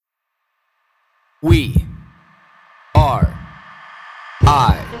We are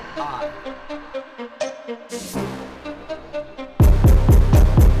I.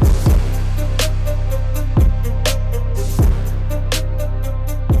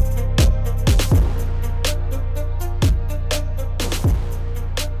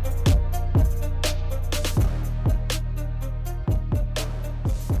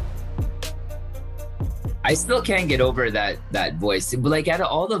 I still can't get over that voice. But like out of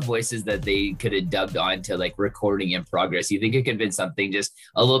all the voices that they could have dubbed onto like recording in progress, you think it could have been something just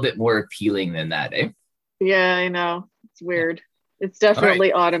a little bit more appealing than that, eh? Yeah, I know. It's Yeah. weird. It's All right.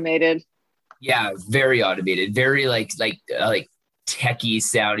 definitely automated. Yeah, very automated, very like techie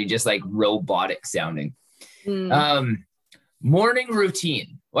sounding, just like robotic sounding. Mm. Um, Morning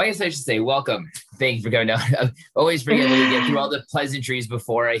routine. Well, I guess I should say welcome. Thank you for coming down. I always forget let me get through all the pleasantries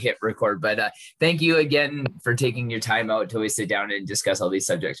before I hit record. But thank you again for taking your time out to always sit down and discuss all these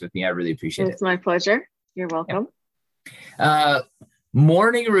subjects with me. I really appreciate it. It's my pleasure. You're Yeah. welcome.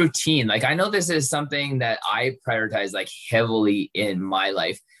 Morning routine. Like I know this is something that I prioritize like heavily in my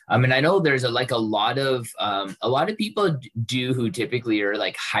life. And I know there's a lot of people do who typically are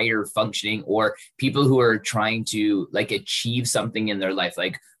like higher functioning or people who are trying to like achieve something in their life,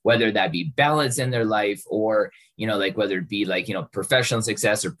 like whether that be balance in their life or like whether it be like professional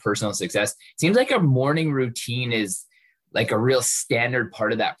success or personal success. It seems like a morning routine is like a real standard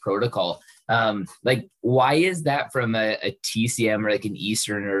part of that protocol. Like why is that from a TCM or like an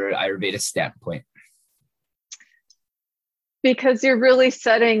Eastern or Ayurveda standpoint? Because you're really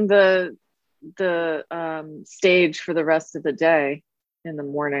setting the stage for the rest of the day in the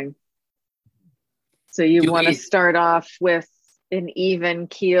morning. So you Do want to we, start off with an even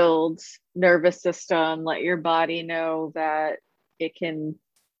keeled nervous system, let your body know that it can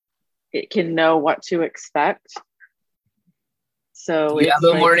know what to expect. do So you have it's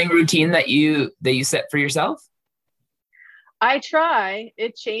a like morning routine that you set for yourself? I try.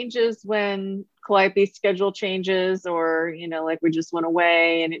 It changes when Calliope's schedule changes, or like we just went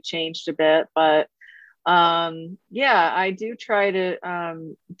away and it changed a bit. But yeah, I do try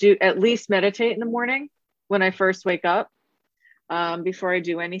to do at least meditate in the morning when I first wake up, before I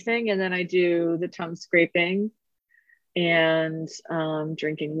do anything, and then I do the tongue scraping and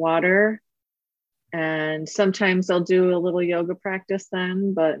drinking water. And sometimes I'll do a little yoga practice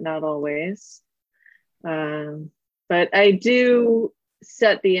then, but not always. Um, but I do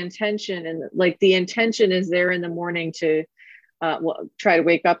set the intention, and like the intention is there in the morning to try to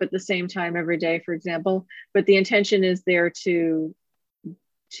wake up at the same time every day, for example. But the intention is there to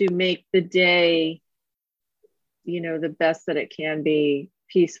make the day, the best that it can be,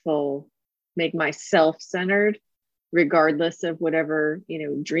 peaceful, make myself centered, regardless of whatever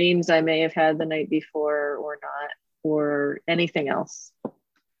dreams I may have had the night before or not, or anything else.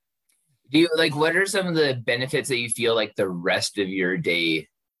 Do you like what are some of the benefits that you feel like the rest of your day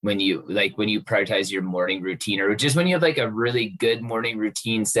when you prioritize your morning routine or just when you have like a really good morning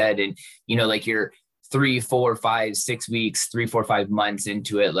routine set and like you're 3, 4, 5, 6 weeks, 3, 4, 5 months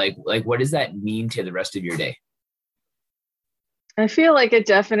into it, like what does that mean to the rest of your day? I feel like it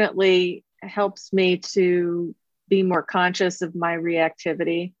definitely helps me to be more conscious of my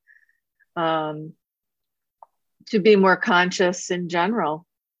reactivity, um, to be more conscious in general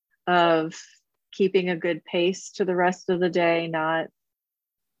of keeping a good pace to the rest of the day, not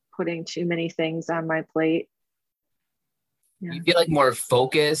putting too many things on my plate. Do Yeah. you feel like more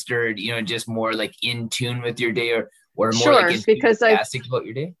focused or just more like in tune with your day or more like Sure, because enthusiastic about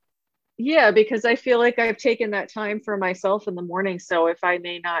your day? because I feel like I've taken that time for myself in the morning. So if I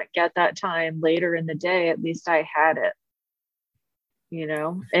may not get that time later in the day, at least I had it,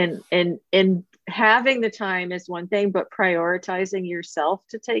 and having the time is one thing, but prioritizing yourself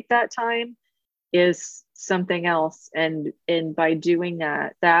to take that time is something else. And by doing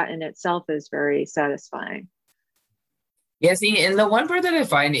that in itself is very satisfying. Yeah, see, and the one part that I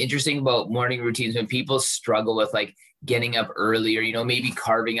find interesting about morning routines when people struggle with like getting up early or, maybe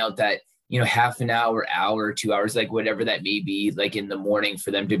carving out that, half an hour, 2 hours, like whatever that may be, like in the morning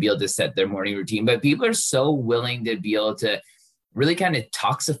for them to be able to set their morning routine. But people are so willing to be able to really kind of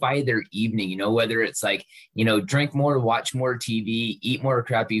toxify their evening, whether it's like, drink more, watch more TV, eat more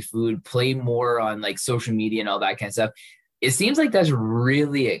crappy food, play more on like social media and all that kind of stuff. It seems like that's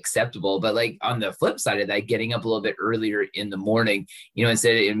really acceptable. But like on the flip side of that, getting up a little bit earlier in the morning,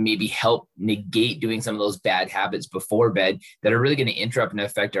 instead it maybe help negate doing some of those bad habits before bed that are really going to interrupt and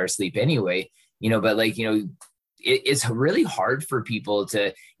affect our sleep anyway. But like, it's really hard for people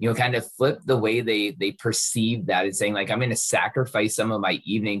to, kind of flip the way they perceive that and saying like, I'm going to sacrifice some of my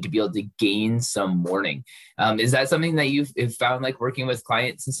evening to be able to gain some morning. Is that something that you've found like working with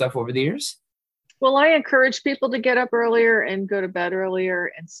clients and stuff over the years? Well, I encourage people to get up earlier and go to bed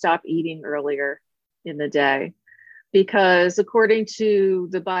earlier and stop eating earlier in the day, because according to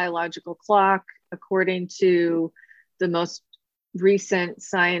the biological clock, according to the most recent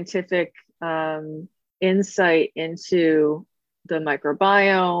scientific insight into the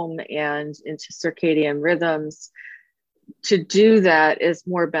microbiome and into circadian rhythms, to do that is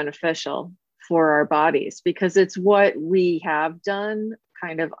more beneficial for our bodies, because it's what we have done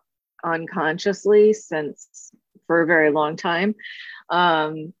kind of unconsciously since for a very long time.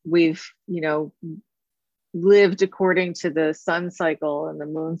 We've, lived according to the sun cycle and the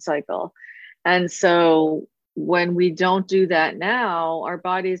moon cycle. And so when we don't do that now, our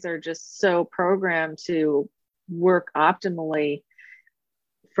bodies are just so programmed to work optimally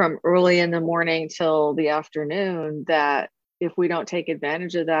from early in the morning till the afternoon that if we don't take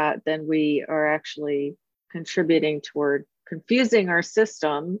advantage of that, then we are actually contributing toward confusing our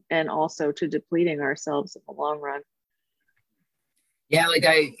system and also to depleting ourselves in the long run. Yeah, like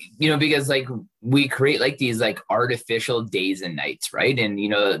because like we create like these like artificial days and nights, right? And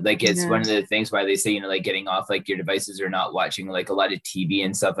like it's one of the things why they say, like getting off like your devices or not watching like a lot of TV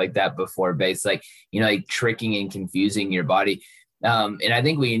and stuff like that before bed. It's like, like tricking and confusing your body. And I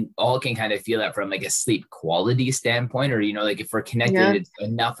think we all can kind of feel that from like a sleep quality standpoint, or, like if we're connected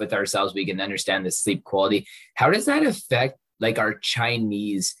enough with ourselves, we can understand the sleep quality. How does that affect like our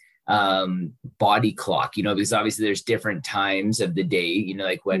Chinese body clock, because obviously there's different times of the day,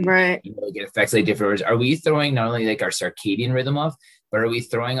 like when right. It affects like different. Are we throwing not only like our circadian rhythm off, but are we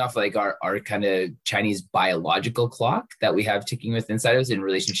throwing off like our kind of Chinese biological clock that we have ticking with inside us in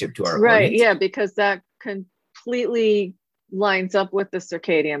relationship to our right organs? Yeah, because that completely lines up with the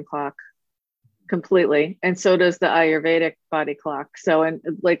circadian clock completely, and so does the Ayurvedic body clock. So, and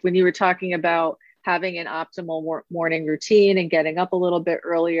like when you were talking about having an optimal morning routine and getting up a little bit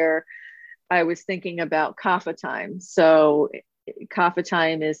earlier, I was thinking about kapha time. So kapha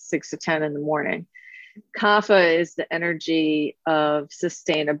time is 6 to 10 in the morning. Kapha is the energy of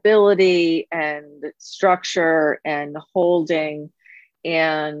sustainability and structure and holding.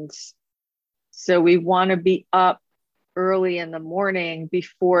 And so we want to be up early in the morning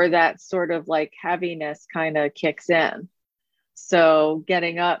before that sort of like heaviness kind of kicks in. So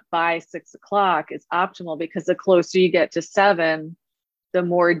getting up by 6 o'clock is optimal, because the closer you get to 7, the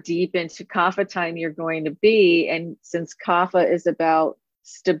more deep into kapha time you're going to be. And since kapha is about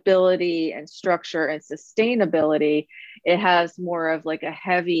stability and structure and sustainability, it has more of like a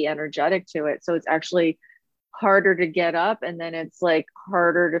heavy energetic to it. So it's actually harder to get up, and then it's like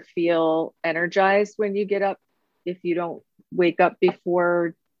harder to feel energized when you get up if you don't wake up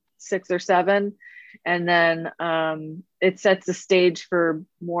before 6 or 7. And then it sets the stage for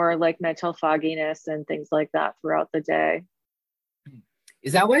more like mental fogginess and things like that throughout the day.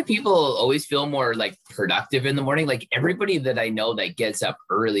 Is that why people always feel more like productive in the morning? Like everybody that I know that gets up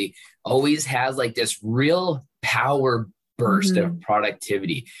early always has like this real power burst of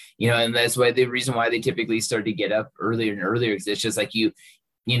productivity, and that's why the reason why they typically start to get up earlier and earlier is it's just like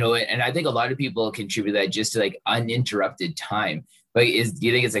and I think a lot of people contribute that just to like uninterrupted time. But do you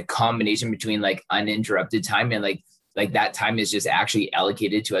think it's a combination between like uninterrupted time and like that time is just actually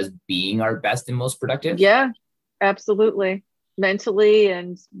allocated to us being our best and most productive? Yeah, absolutely. Mentally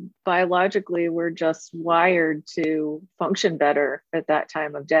and biologically, we're just wired to function better at that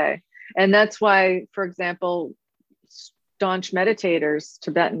time of day. And that's why, for example, staunch meditators,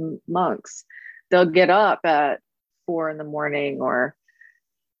 Tibetan monks, they'll get up at 4 in the morning or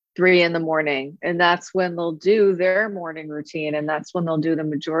 3 in the morning. And that's when they'll do their morning routine. And that's when they'll do the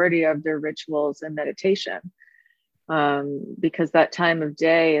majority of their rituals and meditation. Because that time of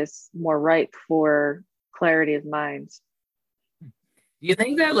day is more ripe for clarity of mind. Do you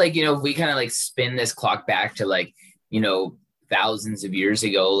think that like, if we kind of like spin this clock back to like, thousands of years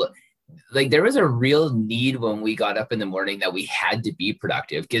ago, like there was a real need when we got up in the morning that we had to be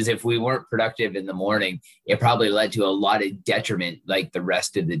productive, because if we weren't productive in the morning, it probably led to a lot of detriment like the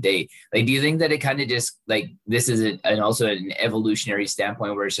rest of the day. Like, do you think that it kind of just like this is also an evolutionary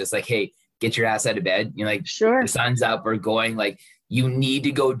standpoint where it's just like, hey, get your ass out of bed, like sure, the sun's up, we're going, like you need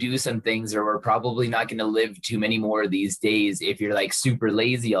to go do some things, or we're probably not going to live too many more of these days if you're like super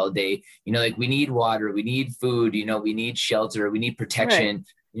lazy all day. Like we need water, we need food, we need shelter, we need protection. Right.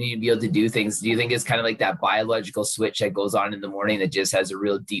 You need to be able to do things. Do you think it's kind of like that biological switch that goes on in the morning that just has a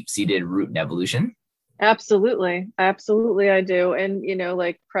real deep-seated root in evolution? Absolutely. Absolutely, I do. And,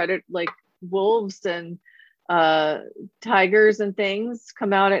 like like wolves and tigers and things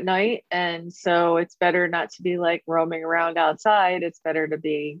come out at night. And so it's better not to be like roaming around outside. It's better to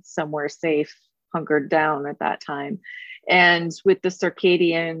be somewhere safe, hunkered down at that time. And with the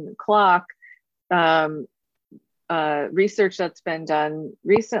circadian clock, um, research that's been done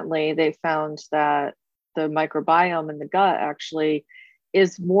recently, they found that the microbiome in the gut actually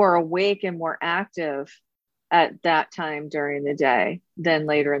is more awake and more active at that time during the day than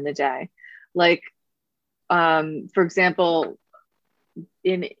later in the day. Like, for example,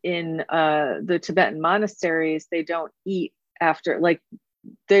 in the Tibetan monasteries, they don't eat after, like,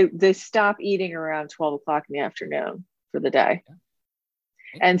 they stop eating around 12 o'clock in the afternoon for the day.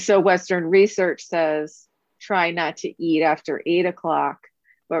 And so Western research says try not to eat after 8 o'clock,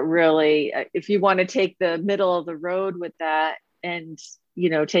 but really, if you want to take the middle of the road with that and, you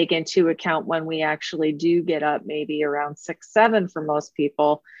know, take into account when we actually do get up, maybe around 6, 7 for most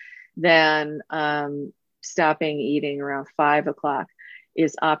people, then stopping eating around 5 o'clock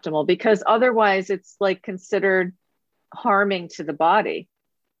is optimal, because otherwise it's like considered harming to the body.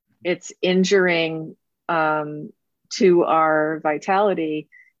 It's injuring to our vitality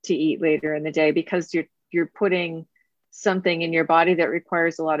to eat later in the day, because you're putting something in your body that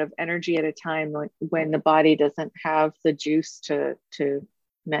requires a lot of energy at a time when the body doesn't have the juice to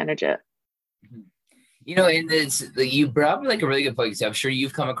manage it. You know, and this, you brought up like a really good point. So I'm sure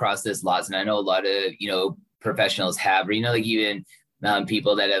you've come across this lots, and I know a lot of, you know, professionals have, or, you know, like even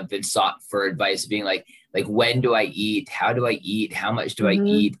people that have been sought for advice being like when do I eat? How do I eat? How much do I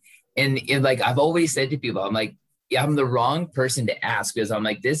eat? And like I've always said to people, I'm like, yeah, I'm the wrong person to ask, because I'm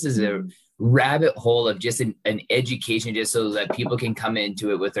like, this is a rabbit hole of just an education, just so that people can come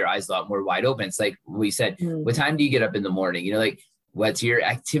into it with their eyes a lot more wide open. It's like we said, what time do you get up in the morning? You know, like what's your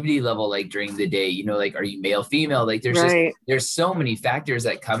activity level like during the day? You know, like, are you male, female? Like there's just, there's so many factors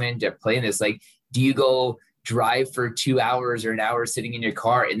that come into play in this. Like, do you go drive for 2 hours or an hour sitting in your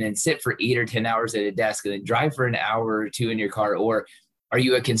car and then sit for 8 or 10 hours at a desk and then drive for an hour or two in your car? Or are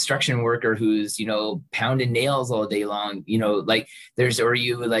you a construction worker who's, you know, pounding nails all day long? You know, like or are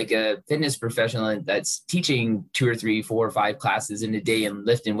you like a fitness professional that's teaching 2 or 3, 4 or 5 classes in a day and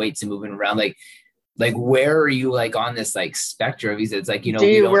lifting weights and moving around? Like where are you like on this like spectrum? It's like, you know, do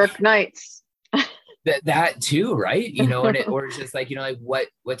you work nights? that too, right? You know, and or it's just like, you know, like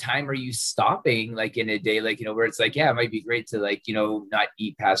what time are you stopping like in a day? Like, you know, where it's like, yeah, it might be great to like, you know, not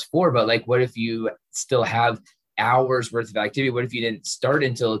eat past 4, but like, what if you still have hours worth of activity? What if you didn't start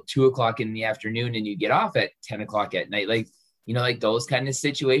until 2 o'clock in the afternoon and you get off at 10 o'clock at night? Like, you know, like those kind of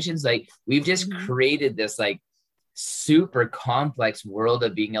situations, like we've just created this like super complex world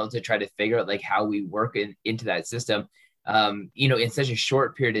of being able to try to figure out like how we work into that system, you know, in such a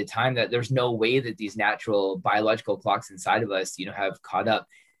short period of time that there's no way that these natural biological clocks inside of us, you know, have caught up.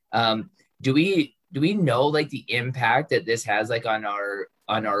 Do we know like the impact that this has like on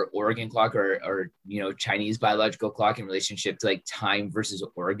our organ clock or you know, Chinese biological clock in relationship to like time versus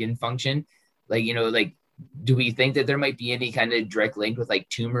organ function? Like, you know, like, do we think that there might be any kind of direct link with like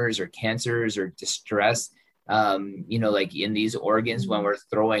tumors or cancers or distress, you know, like in these organs when we're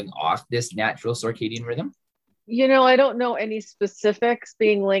throwing off this natural circadian rhythm? You know, I don't know any specifics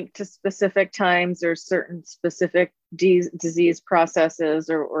being linked to specific times or certain specific disease processes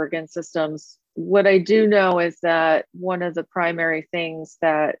or organ systems. What I do know is that one of the primary things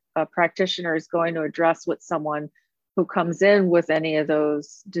that a practitioner is going to address with someone who comes in with any of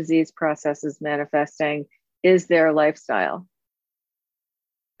those disease processes manifesting is their lifestyle.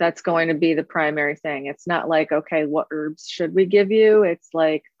 That's going to be the primary thing. It's not like, okay, what herbs should we give you? It's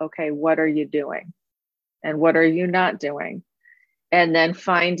like, okay, what are you doing? And what are you not doing? And then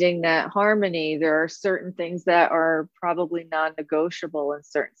finding that harmony. There are certain things that are probably non-negotiable in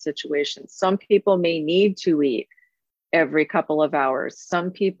certain situations. Some people may need to eat every couple of hours.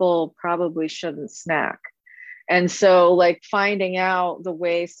 Some people probably shouldn't snack. And so like finding out the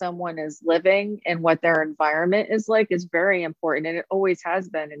way someone is living and what their environment is like is very important. And it always has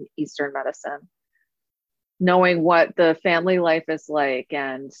been in Eastern medicine. Knowing what the family life is like,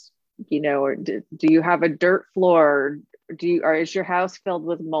 and you know, or do you have a dirt floor? Or is your house filled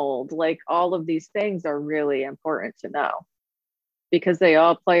with mold? Like all of these things are really important to know because they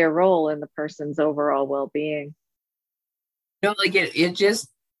all play a role in the person's overall well-being. You know, like it just,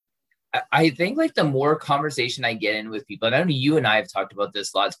 I think like the more conversation I get in with people, and I know you and I have talked about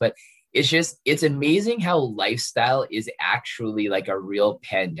this lots, but it's amazing how lifestyle is actually like a real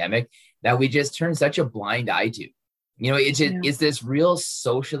pandemic that we just turn such a blind eye to. You know, it's this real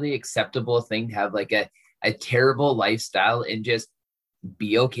socially acceptable thing to have like a terrible lifestyle and just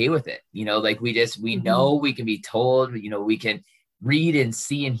be okay with it. You know, like we know we can be told, you know, we can read and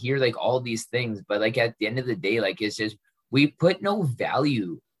see and hear like all these things, but like at the end of the day, like it's just, we put no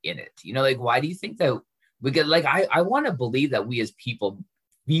value in it. You know, like, why do you think that we get like, I want to believe that we as people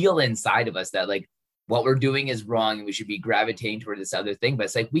feel inside of us that like what we're doing is wrong and we should be gravitating toward this other thing. But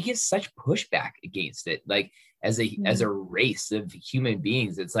it's like we get such pushback against it, like as a race of human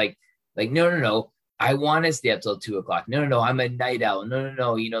beings. It's like no, I want to stay up till 2 o'clock. No, I'm a night owl.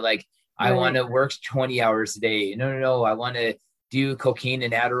 No, like I want to work 20 hours a day. No, I want to do cocaine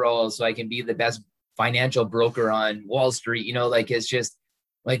and Adderall so I can be the best financial broker on Wall Street. Like it's just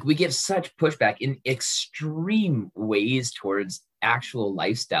like we give such pushback in extreme ways towards actual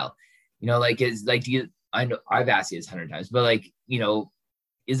lifestyle. Like is like, I know I've asked you this 100 times, but like,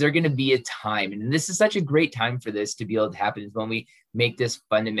 is there going to be a time? And this is such a great time for this to be able to happen, is when we make this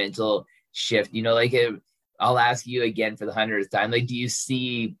fundamental shift. Like I'll ask you again for the 100th time, like, do you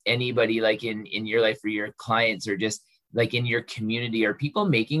see anybody like in your life or your clients or just like in your community, are people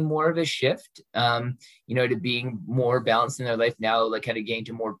making more of a shift, to being more balanced in their life now, like kind of getting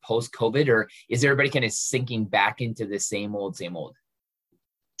to more post-COVID, or is everybody kind of sinking back into the same old?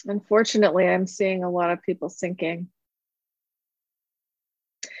 Unfortunately, I'm seeing a lot of people sinking.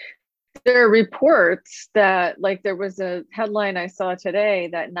 There are reports that, like, there was a headline I saw today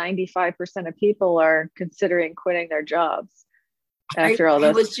that 95% of people are considering quitting their jobs after all this.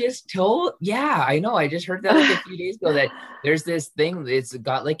 I was just told, yeah, I know. I just heard that like a few days ago that there's this thing, it's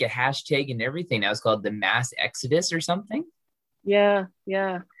got like a hashtag and everything. Now it's called the mass exodus or something. Yeah.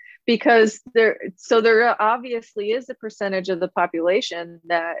 Because there obviously is a percentage of the population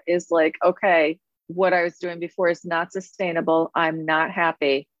that is like, okay, what I was doing before is not sustainable. I'm not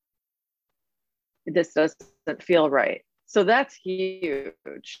happy. This doesn't feel right. So that's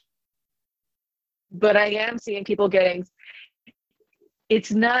huge. But I am seeing people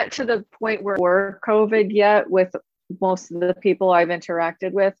it's not to the point where we're COVID yet with most of the people I've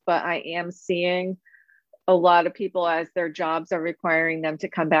interacted with, but I am seeing a lot of people, as their jobs are requiring them to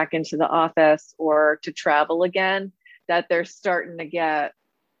come back into the office or to travel again, that they're starting to get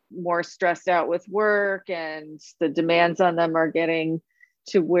more stressed out with work, and the demands on them are getting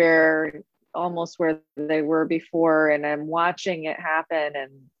to almost where they were before. And I'm watching it happen.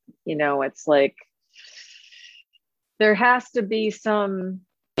 And, it's like, there has to be some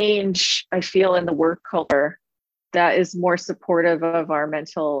change, I feel, in the work culture that is more supportive of our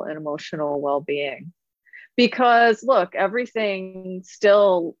mental and emotional well-being. Because look, everything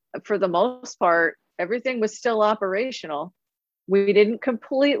still, for the most part, everything was still operational. We didn't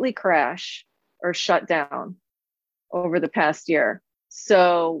completely crash or shut down over the past year.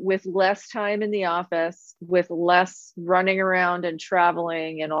 So with less time in the office, with less running around and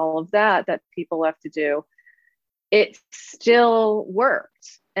traveling and all of that people have to do, it still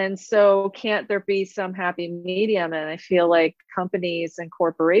worked. And so can't there be some happy medium? And I feel like companies and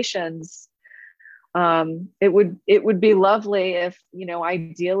corporations, it would be lovely if,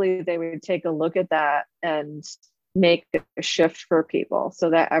 ideally they would take a look at that and make a shift for people so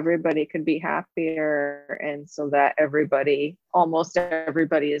that everybody could be happier, and so that almost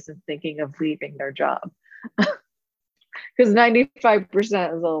everybody isn't thinking of leaving their job. Because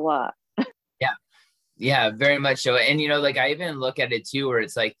 95% is a lot. Yeah, very much so. And, like I even look at it too, where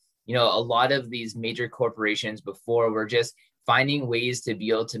it's like, a lot of these major corporations before were just finding ways to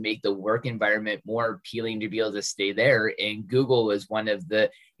be able to make the work environment more appealing to be able to stay there. And Google was one of the,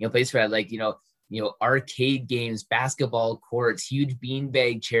 places where I like, arcade games, basketball courts, huge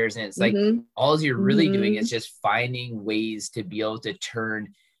beanbag chairs. And it's like, all you're really doing is just finding ways to be able to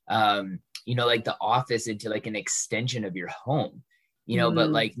turn, like the office into like an extension of your home. But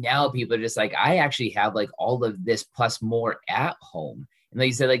like now people are just like, I actually have like all of this plus more at home. And like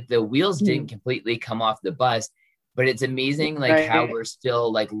you said, like the wheels didn't completely come off the bus, but it's amazing like how we're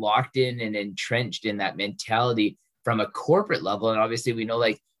still like locked in and entrenched in that mentality from a corporate level. And obviously we know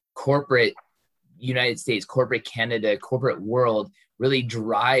like corporate United States, corporate Canada, corporate world really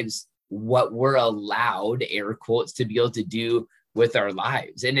drives what we're allowed, air quotes, to be able to do with our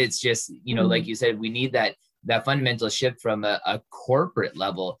lives. And it's just, like you said, we need that fundamental shift from a corporate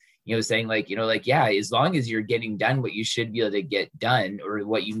level, saying like, yeah, as long as you're getting done what you should be able to get done or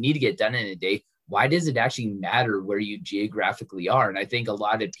what you need to get done in a day, why does it actually matter where you geographically are? And I think a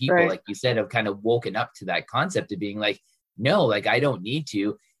lot of people, like you said, have kind of woken up to that concept of being like, no, like I don't need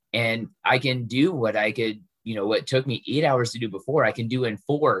to. And I can do what I could, what took me 8 hours to do before, I can do in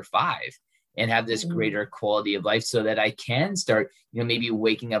 4 or 5 and have this greater quality of life, so that I can start, maybe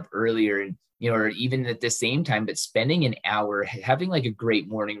waking up earlier and, or even at the same time, but spending an hour having like a great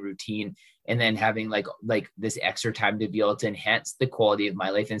morning routine, and then having like this extra time to be able to enhance the quality of my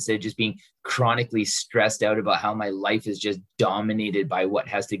life instead of just being chronically stressed out about how my life is just dominated by what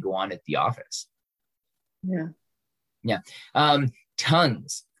has to go on at the office. Yeah.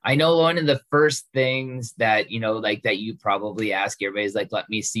 Tongues. I know one of the first things that, like that you probably ask everybody is like, let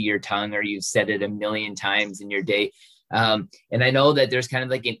me see your tongue, or you've said it a million times in your day. And I know that there's kind of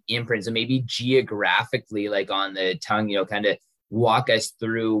like an imprint. So maybe geographically, like on the tongue, kind of walk us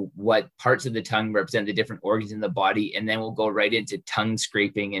through what parts of the tongue represent the different organs in the body. And then we'll go right into tongue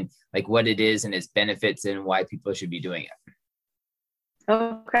scraping and like what it is and its benefits and why people should be doing it.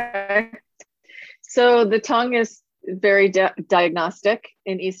 Okay. So the tongue is very diagnostic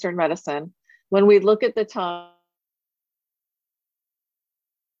in Eastern medicine. When we look at the tongue,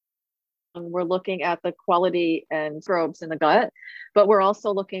 we're looking at the quality and microbes in the gut, but we're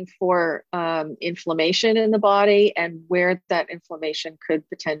also looking for inflammation in the body and where that inflammation could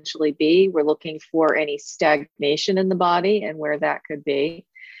potentially be. We're looking for any stagnation in the body and where that could be.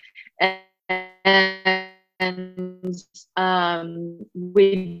 And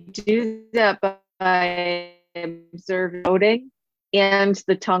we do that by observing coating and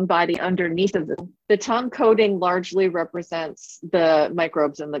the tongue body underneath of the tongue coating largely represents the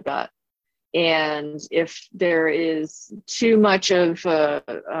microbes in the gut. And if there is too much of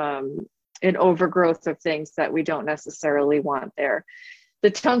an overgrowth of things that we don't necessarily want there.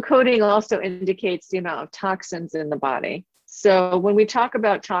 The tongue coating also indicates the amount of toxins in the body. So when we talk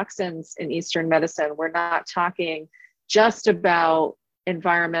about toxins in Eastern medicine, we're not talking just about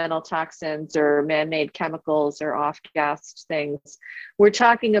environmental toxins or man-made chemicals or off-gassed things. We're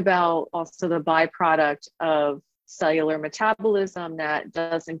talking about also the byproduct of cellular metabolism that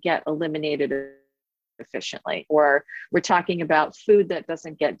doesn't get eliminated efficiently, or we're talking about food that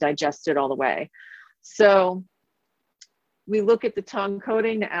doesn't get digested all the way. So we look at the tongue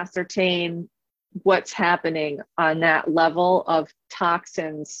coating to ascertain what's happening on that level of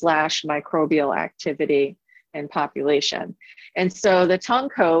toxin / microbial activity and population. And so the tongue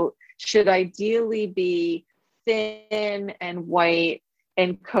coat should ideally be thin and white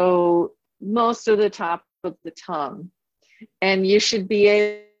and coat most of the top of the tongue. And you should be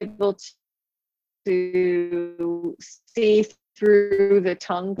able to see through the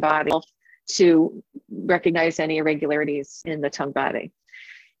tongue body to recognize any irregularities in the tongue body.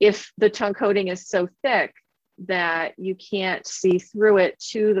 If the tongue coating is so thick that you can't see through it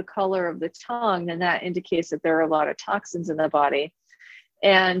to the color of the tongue, then that indicates that there are a lot of toxins in the body.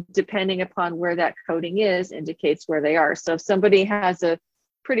 And depending upon where that coating is, indicates where they are. So if somebody has a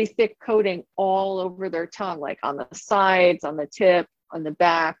pretty thick coating all over their tongue, like on the sides, on the tip, on the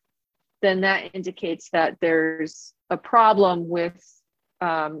back, then that indicates that there's a problem with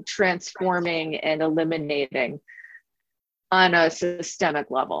transforming and eliminating on a systemic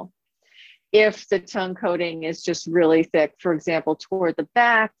level. If the tongue coating is just really thick, for example, toward the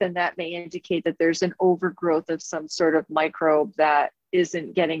back, then that may indicate that there's an overgrowth of some sort of microbe that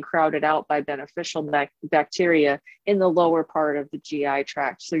isn't getting crowded out by beneficial bacteria in the lower part of the GI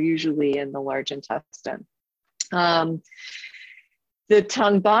tract, so usually in the large intestine. The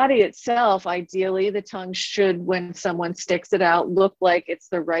tongue body itself, ideally, the tongue should, when someone sticks it out, look like it's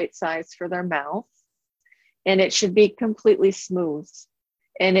the right size for their mouth. And it should be completely smooth.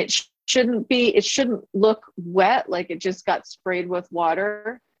 And it shouldn't look wet, like it just got sprayed with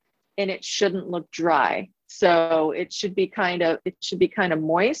water, and it shouldn't look dry. So it should be kind of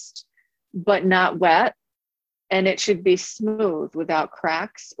moist, but not wet. And it should be smooth without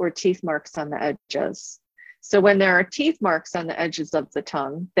cracks or teeth marks on the edges. So when there are teeth marks on the edges of the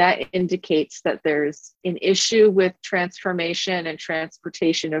tongue, that indicates that there's an issue with transformation and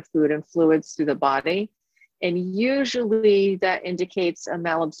transportation of food and fluids through the body. And usually that indicates a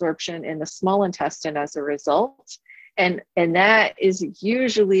malabsorption in the small intestine as a result. And that is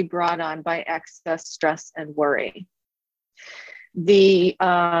usually brought on by excess stress and worry. The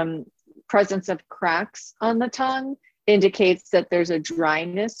presence of cracks on the tongue indicates that there's a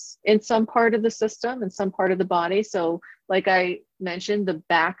dryness in some part of the system, in some part of the body. So like I mentioned, the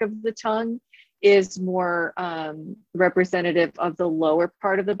back of the tongue is more representative of the lower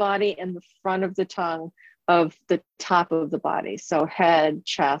part of the body, and the front of the tongue of the top of the body. So head,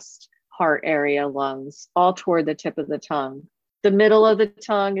 chest, heart area, lungs, all toward the tip of the tongue. The middle of the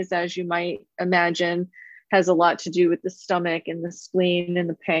tongue is, as you might imagine, has a lot to do with the stomach and the spleen and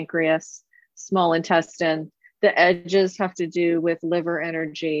the pancreas, small intestine. The edges have to do with liver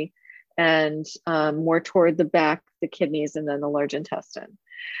energy, and more toward the back, the kidneys, and then the large intestine.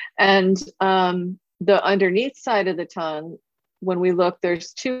 And the underneath side of the tongue, when we look,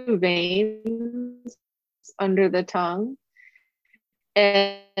 there's two veins under the tongue,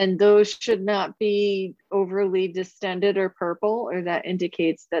 and those should not be overly distended or purple, or that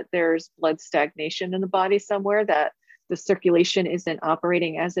indicates that there's blood stagnation in the body somewhere, that the circulation isn't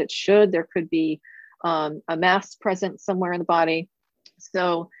operating as it should. There could be a mass present somewhere in the body.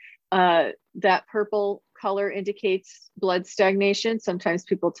 So that purple color indicates blood stagnation. Sometimes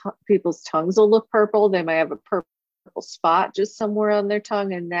people's tongues will look purple. They might have a purple spot just somewhere on their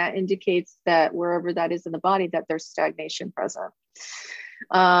tongue, and that indicates that wherever that is in the body, that there's stagnation present.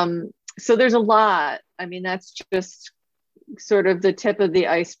 So there's a lot. I mean, that's just sort of the tip of the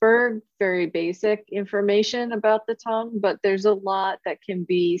iceberg, very basic information about the tongue, but there's a lot that can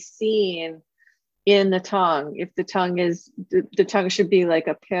be seen in the tongue. If the tongue should be like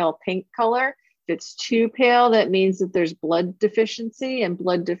a pale pink color. If it's too pale, that means that there's blood deficiency, and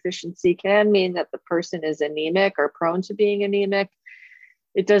blood deficiency can mean that the person is anemic or prone to being anemic.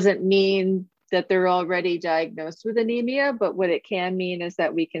 It doesn't mean that they're already diagnosed with anemia, but what it can mean is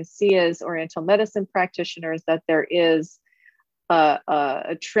that we can see as Oriental medicine practitioners that there is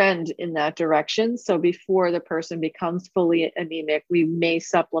a trend in that direction. So before the person becomes fully anemic, we may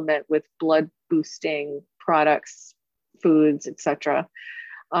supplement with blood boosting products, foods, etc.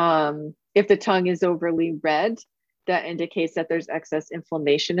 If the tongue is overly red, that indicates that there's excess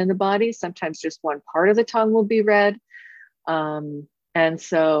inflammation in the body. Sometimes just one part of the tongue will be red. And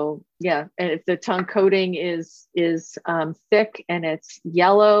so, yeah, and if the tongue coating is thick and it's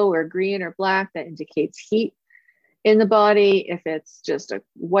yellow or green or black, that indicates heat in the body. If it's just a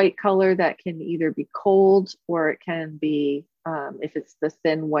white color, that can either be cold, or it can be, if it's the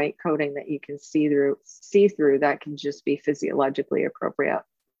thin white coating that you can see through, that can just be physiologically appropriate.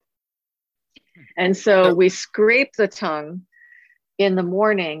 And so we scrape the tongue in the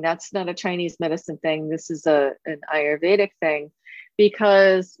morning. That's not a Chinese medicine thing. This is an Ayurvedic thing,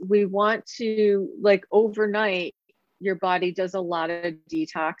 because we want to, like, overnight, your body does a lot of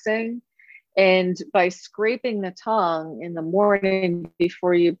detoxing. And by scraping the tongue in the morning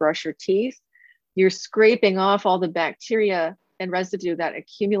before you brush your teeth, you're scraping off all the bacteria and residue that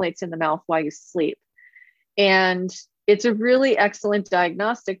accumulates in the mouth while you sleep. And it's a really excellent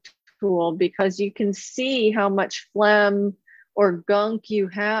diagnostic tool, because you can see how much phlegm or gunk you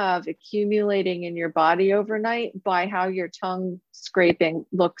have accumulating in your body overnight by how your tongue scraping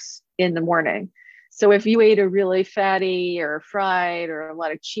looks in the morning. So if you ate a really fatty or fried or a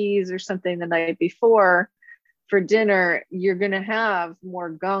lot of cheese or something the night before for dinner, you're going to have more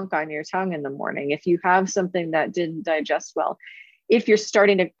gunk on your tongue in the morning if you have something that didn't digest well. If you're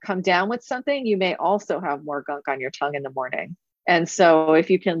starting to come down with something, you may also have more gunk on your tongue in the morning. And so if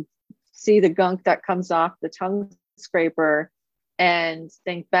you can see the gunk that comes off the tongue scraper and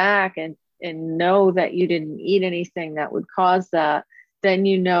think back and know that you didn't eat anything that would cause that, then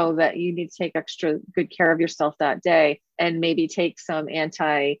you know that you need to take extra good care of yourself that day, and maybe take some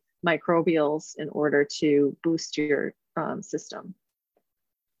antimicrobials in order to boost your system.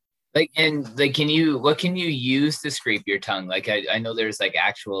 Like, and like, what can you use to scrape your tongue? Like, I know there's like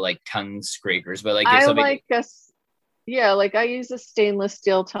actual like tongue scrapers, but like, if somebody... I use a stainless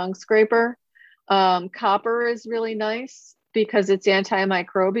steel tongue scraper. Copper is really nice because it's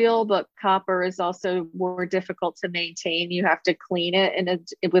antimicrobial, but copper is also more difficult to maintain. You have to clean it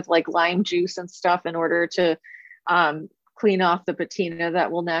with like lime juice and stuff in order to clean off the patina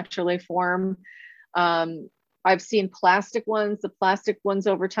that will naturally form. I've seen plastic ones. The plastic ones,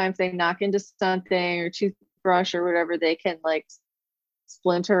 over time, if they knock into something or toothbrush or whatever, they can like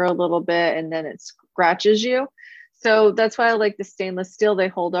splinter a little bit and then it scratches you. So that's why I like the stainless steel. They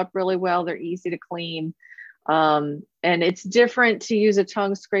hold up really well. They're easy to clean. And it's different to use a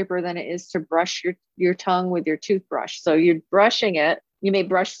tongue scraper than it is to brush your tongue with your toothbrush. So you're brushing it, you may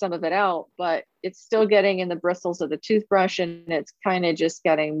brush some of it out, but it's still getting in the bristles of the toothbrush and it's kind of just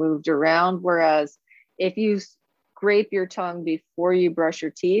getting moved around. Whereas if you scrape your tongue before you brush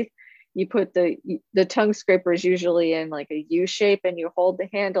your teeth, you put the tongue scraper is usually in like a U shape, and you hold the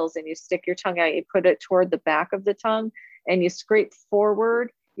handles and you stick your tongue out, you put it toward the back of the tongue and you scrape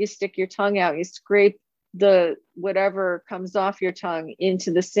forward, you stick your tongue out, you scrape the whatever comes off your tongue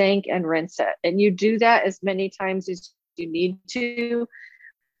into the sink and rinse it. And you do that as many times as you need to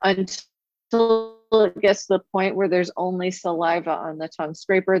until it gets to the point where there's only saliva on the tongue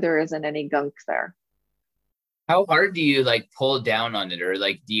scraper. There isn't any gunk there. How hard do you like pull down on it, or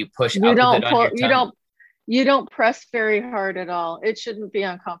like do you push up with it on your tongue? You don't press very hard at all. It shouldn't be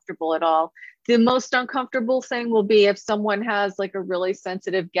uncomfortable at all. The most uncomfortable thing will be if someone has like a really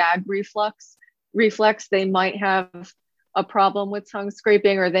sensitive gag reflex, they might have a problem with tongue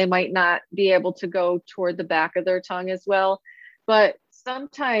scraping, or they might not be able to go toward the back of their tongue as well. But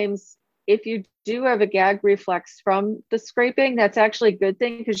sometimes if you do have a gag reflex from the scraping, that's actually a good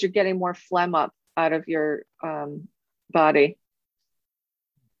thing because you're getting more phlegm up out of your body.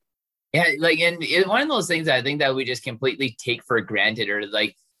 Yeah, like, and it's one of those things that I think that we just completely take for granted, or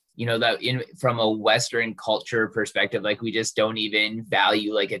like, you know, that in from a Western culture perspective, like we just don't even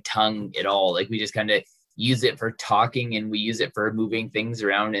value like a tongue at all. Like we just kind of use it for talking and we use it for moving things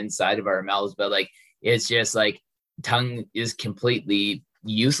around inside of our mouths. But like, it's just like tongue is completely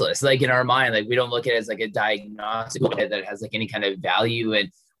useless. Like in our mind, like we don't look at it as like a diagnostic that has like any kind of value.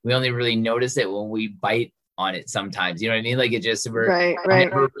 And we only really notice it when we bite on it sometimes. You know what I mean? Like it just, we're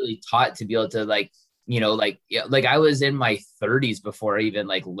never really taught to be able to like, you know, like, yeah, like I was in my 30s before I even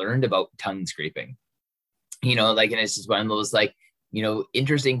like learned about tongue scraping, you know, like, and it's just one of those like, you know,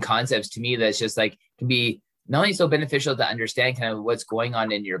 interesting concepts to me that's just like can be not only so beneficial to understand kind of what's going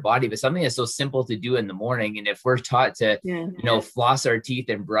on in your body, but something that's so simple to do in the morning. And if we're taught to, you know, floss our teeth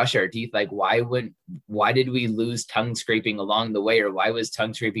and brush our teeth, like why did we lose tongue scraping along the way? Or why was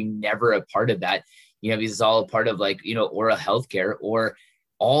tongue scraping never a part of that? You know, because it's all a part of like, you know, oral healthcare. Or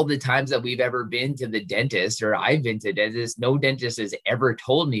all the times that we've ever been to the dentist, or I've been to dentist, no dentist has ever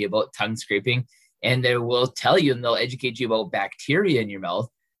told me about tongue scraping. And they will tell you and they'll educate you about bacteria in your mouth.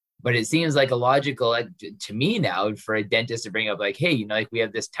 But it seems like a logical, like, to me now, for a dentist to bring up like, hey, you know, like we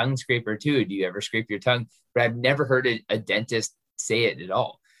have this tongue scraper too. Do you ever scrape your tongue? But I've never heard a dentist say it at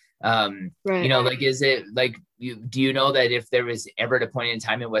all. You know, like, is it like, do you know that if there was ever a point in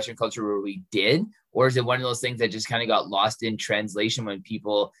time in Western culture where we did, or is it one of those things that just kind of got lost in translation when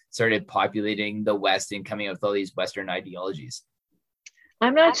people started populating the West and coming up with all these Western ideologies?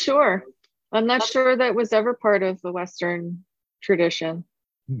 I'm not sure. I'm not sure that was ever part of the Western tradition.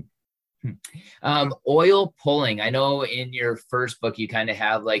 Oil pulling. I know in your first book, you kind of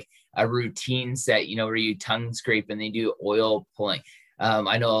have like a routine set, you know, where you tongue scrape and they do oil pulling.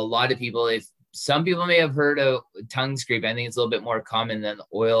 I know a lot of people, if some people may have heard of tongue scrape, I think it's a little bit more common than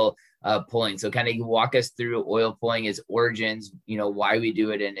oil pulling. So kind of walk us through oil pulling, its origins, you know, why we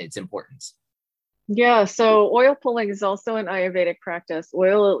do it and its importance. Yeah, so oil pulling is also an Ayurvedic practice.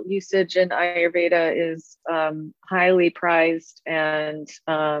 Oil usage in Ayurveda is highly prized and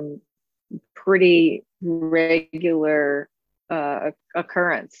pretty regular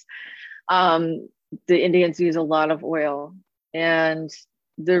occurrence. The Indians use a lot of oil, and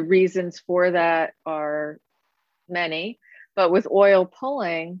the reasons for that are many. But with oil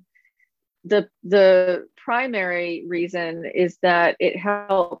pulling, the primary reason is that it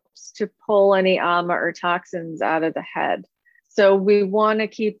helps to pull any ama or toxins out of the head. So we want to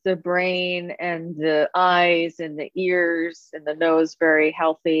keep the brain and the eyes and the ears and the nose very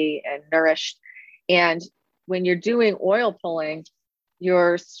healthy and nourished. And when you're doing oil pulling,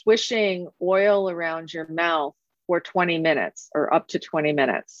 you're swishing oil around your mouth for 20 minutes or up to 20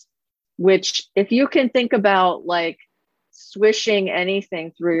 minutes, which if you can think about like swishing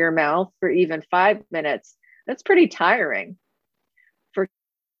anything through your mouth for even 5 minutes, that's pretty tiring. For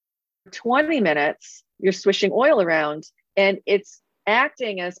 20 minutes, you're swishing oil around and it's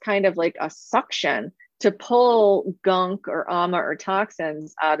acting as kind of like a suction to pull gunk or ama or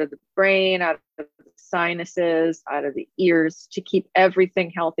toxins out of the brain, out of the sinuses, out of the ears to keep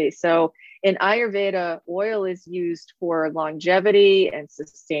everything healthy. So in Ayurveda, oil is used for longevity and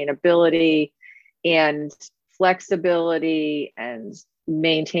sustainability and flexibility and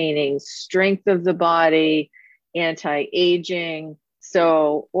maintaining strength of the body, anti-aging.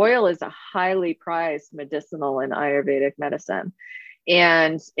 So oil is a highly prized medicinal in Ayurvedic medicine.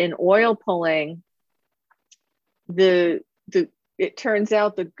 And in oil pulling, it turns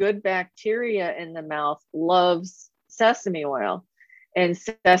out the good bacteria in the mouth loves sesame oil. And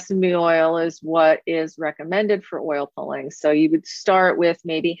sesame oil is what is recommended for oil pulling. So you would start with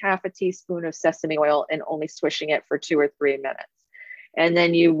maybe half a teaspoon of sesame oil and only swishing it for 2 or 3 minutes. And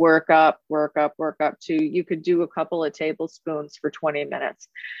then you work up to, you could do a couple of tablespoons for 20 minutes.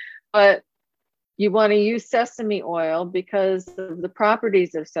 But you want to use sesame oil because of the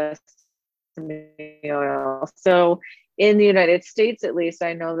properties of sesame oil. So in the United States, at least,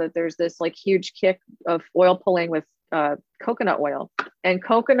 I know that there's this like huge kick of oil pulling with coconut oil, and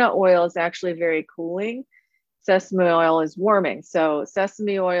coconut oil is actually very cooling. Sesame oil is warming. So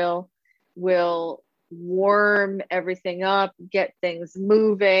sesame oil will warm everything up, get things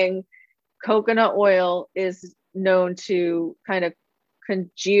moving. Coconut oil is known to kind of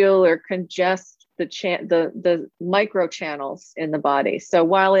congeal or congest the micro channels in the body. So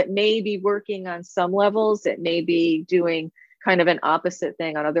while it may be working on some levels, it may be doing kind of an opposite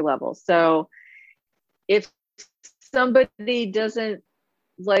thing on other levels. So if somebody doesn't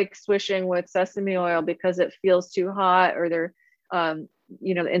like swishing with sesame oil because it feels too hot, or they're,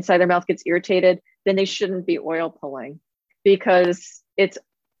 you know, inside their mouth gets irritated, then they shouldn't be oil pulling, because it's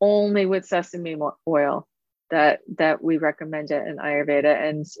only with sesame oil that we recommend it in Ayurveda.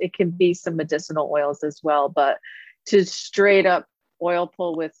 And it can be some medicinal oils as well, but to straight up oil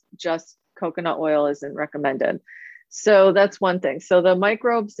pull with just coconut oil isn't recommended. So that's one thing. So the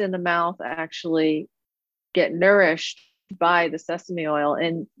microbes in the mouth actually get nourished by the sesame oil,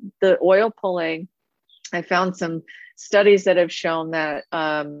 and the oil pulling, I found some studies that have shown that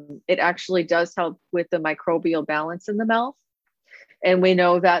it actually does help with the microbial balance in the mouth. And we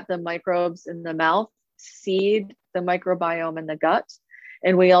know that the microbes in the mouth seed the microbiome in the gut.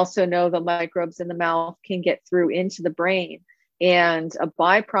 And we also know the microbes in the mouth can get through into the brain. And a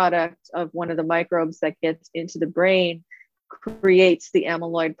byproduct of one of the microbes that gets into the brain creates the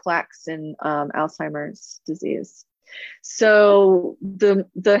amyloid plaques in Alzheimer's disease. So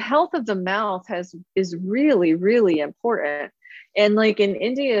the health of the mouth is really, really important. And like in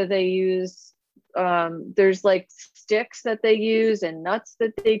India, they use there's like sticks that they use and nuts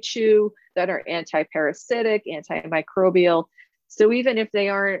that they chew that are anti-parasitic, antimicrobial. So even if they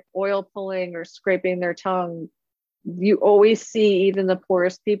aren't oil pulling or scraping their tongue, you always see even the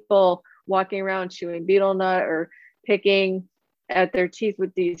poorest people walking around chewing betel nut or picking at their teeth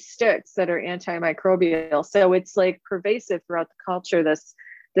with these sticks that are antimicrobial. So it's like pervasive throughout the culture,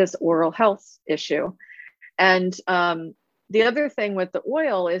 this oral health issue. And the other thing with the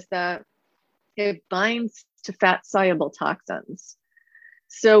oil is that it binds to fat soluble toxins.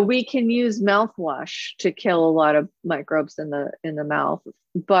 So we can use mouthwash to kill a lot of microbes in the mouth,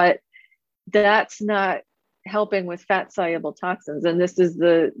 but that's not helping with fat soluble toxins. And this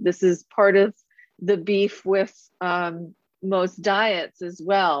is part of the beef with most diets as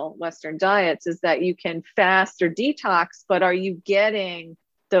well, Western diets, is that you can fast or detox, but are you getting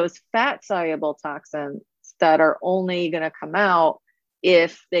those fat soluble toxins that are only going to come out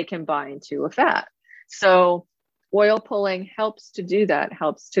if they can bind to a fat? So oil pulling helps to do that,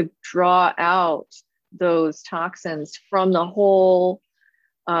 helps to draw out those toxins from the whole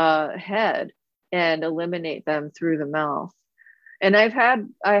head and eliminate them through the mouth. And I have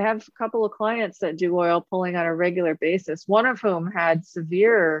a couple of clients that do oil pulling on a regular basis, one of whom had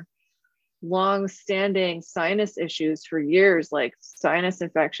severe long-standing sinus issues for years, like sinus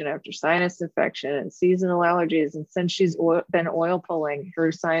infection after sinus infection and seasonal allergies. And since she's been oil pulling,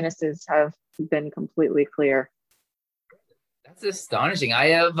 her sinuses have been completely clear. That's astonishing. I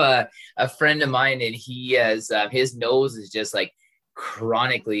have a friend of mine, and he has his nose is just like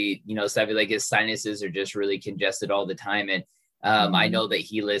chronically, stuffy, like his sinuses are just really congested all the time. And I know that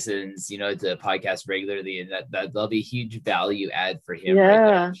he listens, to the podcast regularly, and that'll be a huge value add for him.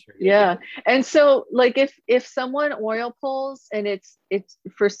 Yeah. Right, sure. Yeah. And so like if someone oil pulls and it's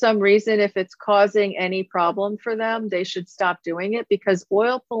for some reason, if it's causing any problem for them, they should stop doing it, because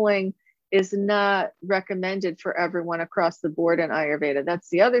oil pulling is not recommended for everyone across the board in Ayurveda. That's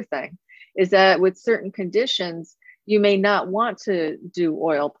the other thing, is that with certain conditions, you may not want to do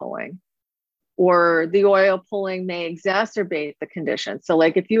oil pulling, or the oil pulling may exacerbate the condition. So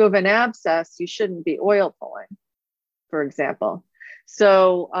like if you have an abscess, you shouldn't be oil pulling, for example.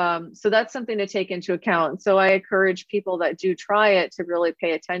 So that's something to take into account. So I encourage people that do try it to really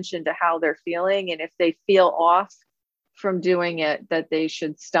pay attention to how they're feeling. And if they feel off from doing it, that they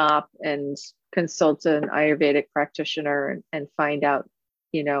should stop and consult an Ayurvedic practitioner and find out,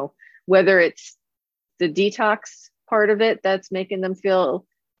 whether it's the detox part of it that's making them feel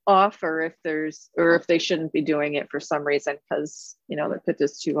off, or if they shouldn't be doing it for some reason because their pitta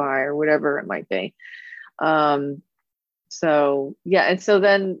is too high or whatever it might be. So yeah, and so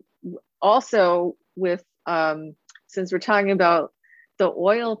then also with since we're talking about the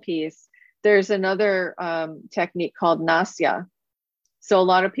oil piece, there's another technique called nasya. So a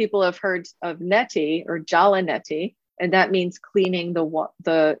lot of people have heard of neti or jala neti, and that means cleaning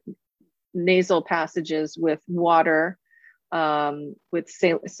the nasal passages with water, with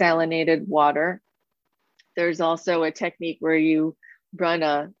salinated water. There's also a technique where you run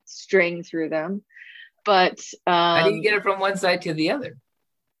a string through them. But how do you get it from one side to the other?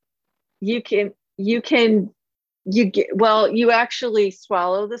 You actually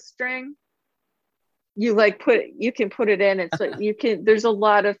swallow the string. You can put it in. It's like there's a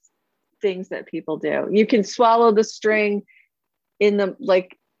lot of things that people do. You can swallow the string in the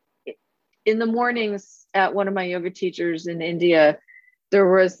mornings at one of my yoga teachers in India. There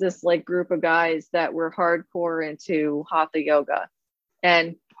was this group of guys that were hardcore into hatha yoga.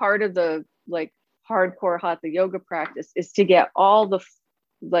 And part of the hardcore hatha yoga practice is to get all the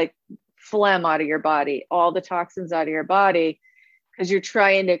phlegm out of your body, all the toxins out of your body, because you're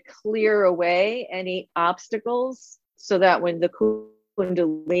trying to clear away any obstacles so that when the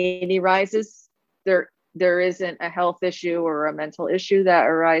kundalini rises, there isn't a health issue or a mental issue that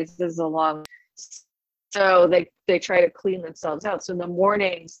arises along. So they try to clean themselves out. So in the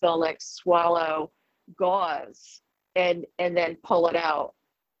mornings, they'll swallow gauze and then pull it out,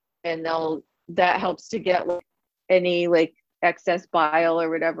 and that helps to get like any like excess bile or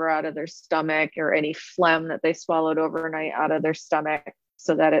whatever out of their stomach, or any phlegm that they swallowed overnight out of their stomach,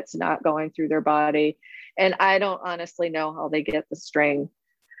 so that it's not going through their body. And I don't honestly know how they get the string,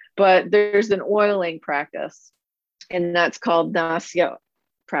 but there's an oiling practice, and that's called Nasya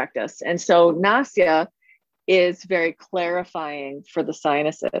practice. And so Nasya is very clarifying for the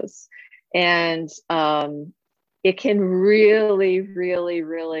sinuses. And it can really, really,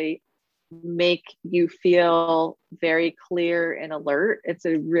 really make you feel very clear and alert. It's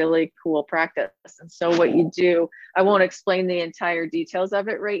a really cool practice. And so what you do, I won't explain the entire details of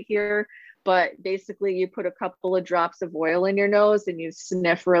it right here, but basically you put a couple of drops of oil in your nose and you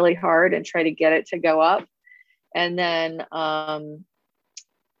sniff really hard and try to get it to go up. And then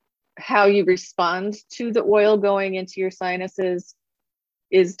how you respond to the oil going into your sinuses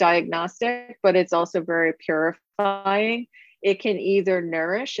is diagnostic, but it's also very purifying. It can either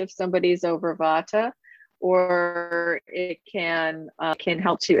nourish if somebody's over vata, or it can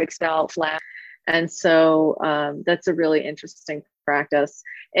help to expel phlegm. And so that's a really interesting practice.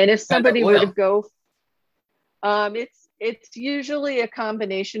 And if somebody were to go, it's usually a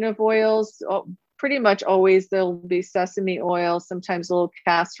combination of oils. Pretty much always there'll be sesame oil, sometimes a little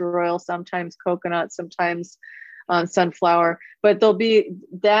castor oil, sometimes coconut, sometimes sunflower, but there'll be,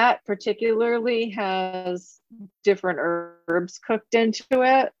 that particularly has different herbs cooked into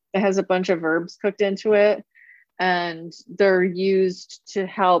it. It has a bunch of herbs cooked into it, and they're used to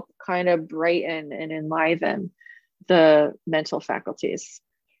help kind of brighten and enliven the mental faculties.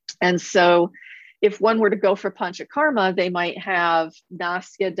 And so if one were to go for Panchakarma, they might have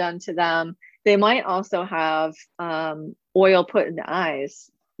Nasya done to them. They might also have oil put in the eyes.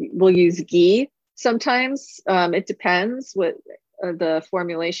 We'll use ghee sometimes. It depends what the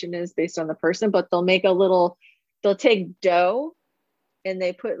formulation is based on the person, but they'll take dough and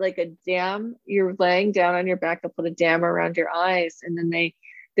they put like a dam. You're laying down on your back, they'll put a dam around your eyes, and then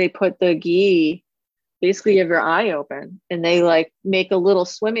they put the ghee, basically you have your eye open, and they like make a little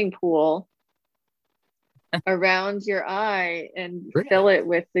swimming pool around your eye and fill it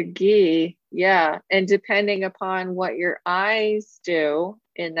with the ghee. Yeah. And depending upon what your eyes do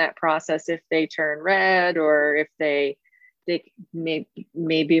in that process, if they turn red or if they may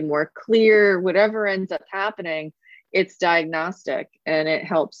be more clear, whatever ends up happening, it's diagnostic, and it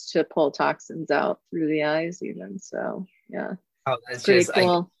helps to pull toxins out through the eyes even. So yeah. Oh, that's pretty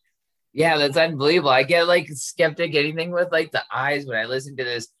cool. Yeah, that's unbelievable. I get like skeptic anything with like the eyes when I listen to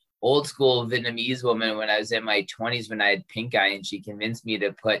this old school Vietnamese woman when I was in my 20s when I had pink eye, and she convinced me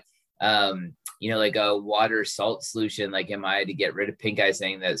to put like a water salt solution like in my eye to get rid of pink eye,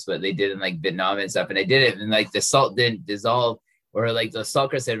 saying that's what they did in like Vietnam and stuff. And I did it, and like the salt didn't dissolve, or like the salt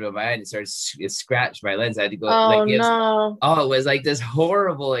crystal in my eye, and it scratched my lens. I had to go. It was like this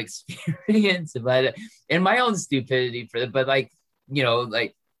horrible experience, but in my own stupidity but like,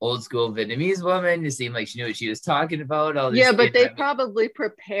 like old school Vietnamese woman, it seemed like she knew what she was talking about. Yeah, but they probably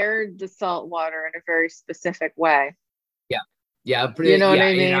prepared the salt water in a very specific way. Yeah, pretty. What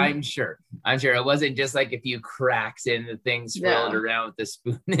I mean? I'm sure it wasn't just like a few cracks in the things swirled around with the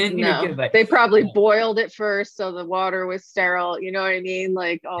spoon. They probably boiled it first, so the water was sterile. You know what I mean?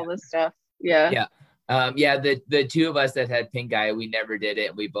 Like all this stuff. Yeah. The two of us that had pink eye, we never did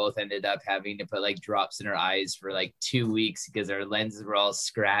it. We both ended up having to put like drops in our eyes for like 2 weeks because our lenses were all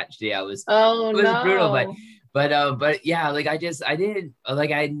scratched. Yeah, it was brutal. But yeah, like I didn't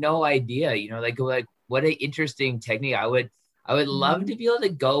like, I had no idea, like what an interesting technique. I would love to be able to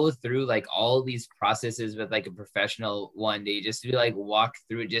go through like all these processes with like a professional one day, just to be like walk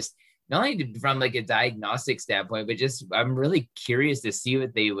through it, just not only from like a diagnostic standpoint, but just I'm really curious to see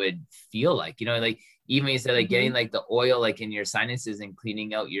what they would feel like, like even you said like getting like the oil like in your sinuses and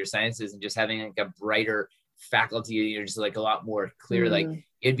cleaning out your sinuses and just having like a brighter faculty, you're just like a lot more clear. Like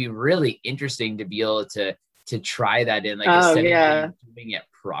it'd be really interesting to be able to try that in like a setting where you're doing it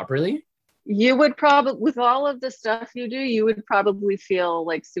properly. You would probably, with all of the stuff you do, you would probably feel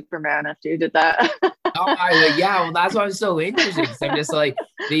like Superman if you did that. Well, that's why I'm so interested. I'm just like,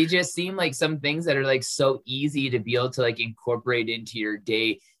 they just seem like some things that are like so easy to be able to like incorporate into your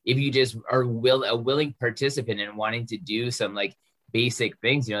day if you just are a willing participant and wanting to do some like basic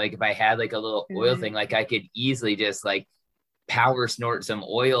things. Like if I had like a little oil thing, like I could easily just like power snort some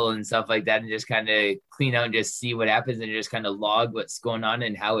oil and stuff like that and just kind of clean out and just see what happens and just kind of log what's going on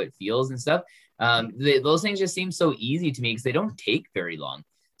and how it feels and stuff. Those things just seem so easy to me because they don't take very long.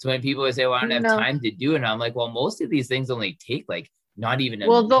 So when people would say, well, I don't have time to do it, and I'm like, well, most of these things only take like not even a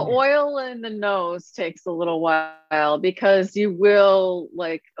minute. The oil in the nose takes a little while because you will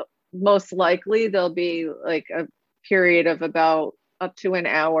like, most likely there'll be like period of about up to an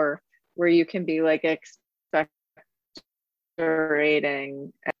hour where you can be like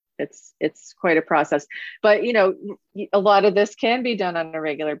expectorating. It's quite a process, but you know, a lot of this can be done on a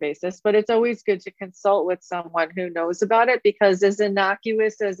regular basis, but it's always good to consult with someone who knows about it, because as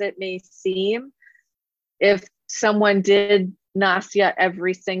innocuous as it may seem, if someone did nausea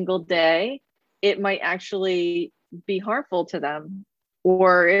every single day, it might actually be harmful to them.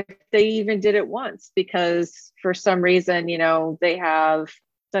 Or if they even did it once because for some reason, you know, they have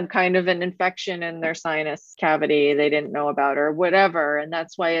some kind of an infection in their sinus cavity they didn't know about or whatever. And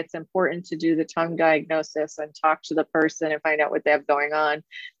that's why it's important to do the tongue diagnosis and talk to the person and find out what they have going on.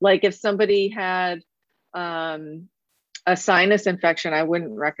 Like if somebody had a sinus infection, I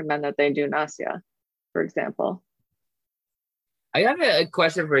wouldn't recommend that they do nausea, for example. I got a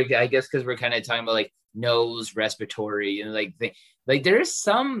question for you, I guess, because we're kind of talking about like nose, respiratory, and like there's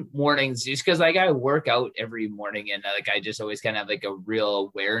some mornings just because like I work out every morning and like I just always kind of have like a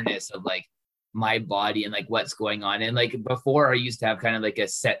real awareness of like my body and like what's going on. And like before I used to have kind of like a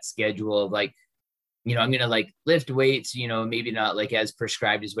set schedule of like, you know, I'm gonna like lift weights, you know, maybe not like as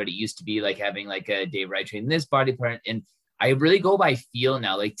prescribed as what it used to be, like having like a day where I train this body part. And I really go by feel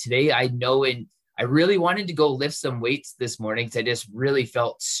now. Like today I know, and I really wanted to go lift some weights this morning because I just really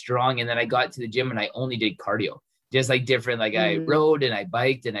felt strong. And then I got to the gym and I only did cardio, just like different. Like I rode and I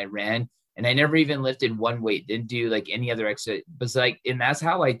biked and I ran and I never even lifted one weight, didn't do like any other exercise. But like, and that's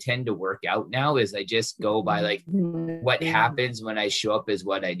how I tend to work out now is I just go by like what happens when I show up is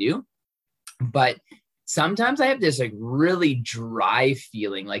what I do. But sometimes I have this like really dry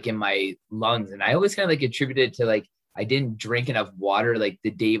feeling like in my lungs. And I always kind of like attribute it to like, I didn't drink enough water like the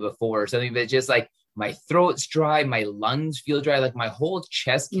day before or something, but just like my throat's dry, my lungs feel dry, like my whole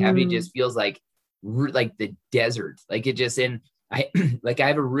chest cavity just feels like the desert. Like it just I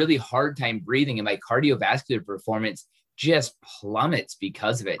have a really hard time breathing and my cardiovascular performance just plummets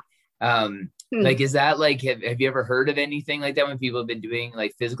because of it. Like, is that like, have you ever heard of anything like that when people have been doing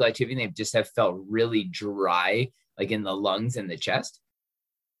like physical activity and they just have felt really dry, like in the lungs and the chest?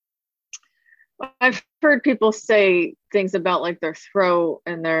 I've heard people say things about like their throat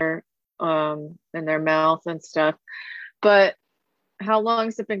and their mouth and stuff, but how long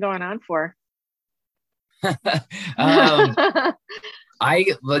has it been going on for? To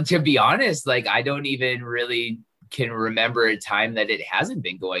be honest, like I don't even really can remember a time that it hasn't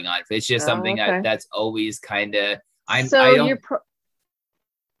been going on. It's just something that's always kind of does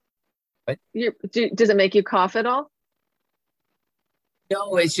it make you cough at all?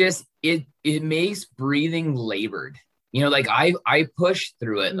 No, it's just it makes breathing labored. You know, like I push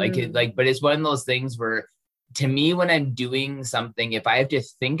through it but it's one of those things where to me, when I'm doing something, if I have to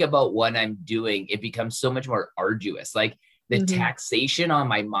think about what I'm doing, it becomes so much more arduous. Like the taxation on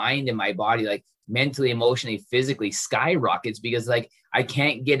my mind and my body, like mentally, emotionally, physically skyrockets because like I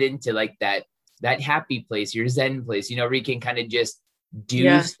can't get into like that happy place, your Zen place, you know, where you can kind of just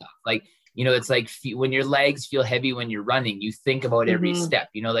do stuff. Like, you know, it's like when your legs feel heavy when you're running, you think about every step,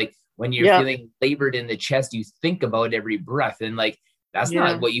 you know, like when you're feeling labored in the chest, you think about every breath. And like, that's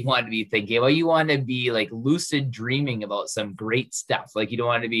not what you want to be thinking about. You want to be like lucid dreaming about some great stuff. Like you don't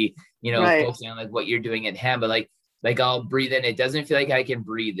want to be, you know, focusing on like what you're doing at hand, but like I'll breathe in. It doesn't feel like I can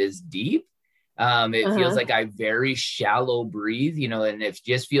breathe as deep. It feels like I very shallow breathe, you know, and it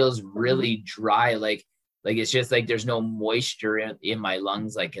just feels really dry. Like it's just like there's no moisture in my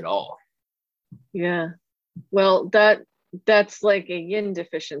lungs, like at all. Yeah. Well, that's like a yin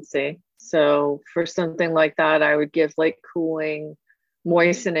deficiency. So for something like that, I would give like cooling,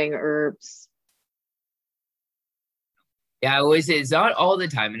 moistening herbs. Yeah, it's not all the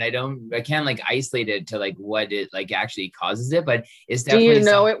time, and I can't like isolate it to like what it like actually causes it, but it's definitely. Do you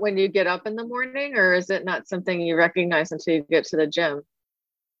know it when you get up in the morning, or is it not something you recognize until you get to the gym?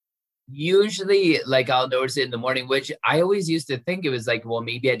 Usually, like I'll notice it in the morning, which I always used to think it was like, well,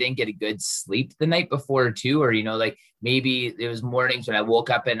 maybe I didn't get a good sleep the night before too, or you know, like maybe it was mornings when I woke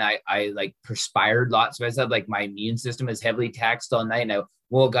up and I like perspired lots. So I said like my immune system is heavily taxed all night, and I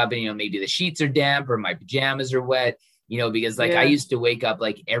woke up and you know maybe the sheets are damp or my pajamas are wet. You know, because like I used to wake up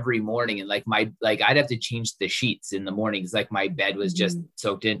like every morning and like I'd have to change the sheets in the mornings. Like my bed was just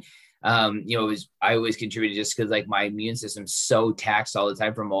soaked in. You know, I always contributed just because like my immune system's so taxed all the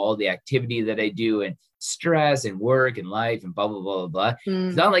time from all the activity that I do and stress and work and life and blah, blah, blah, blah, blah.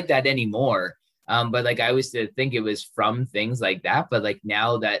 It's not like that anymore. But like I used to think it was from things like that. But like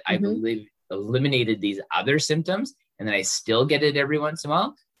now that I've eliminated these other symptoms and then I still get it every once in a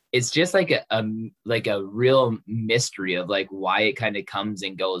while, it's just like a real mystery of like why it kind of comes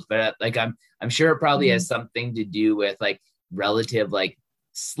and goes. But like I'm sure it probably has something to do with like relative like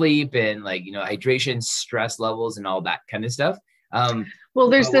sleep and like, hydration, stress levels and all that kind of stuff. Well,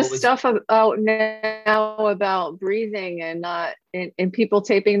 there's this stuff out now about breathing and not and people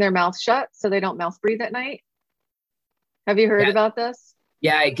taping their mouth shut so they don't mouth breathe at night. Have you heard about this?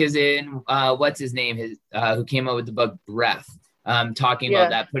 Yeah, because in what's his name, who came out with the book Breath, talking about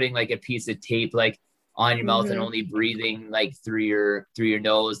that, putting like a piece of tape like on your mouth and only breathing like through your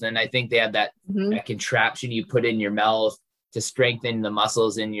nose. Then I think they have that contraption you put in your mouth to strengthen the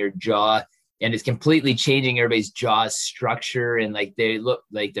muscles in your jaw. And it's completely changing everybody's jaw structure. And like they look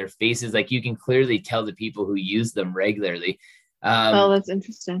like their faces, like you can clearly tell the people who use them regularly. That's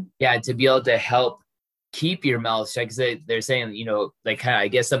interesting. Yeah, to be able to help keep your mouth shut, because they're saying, like kind of, I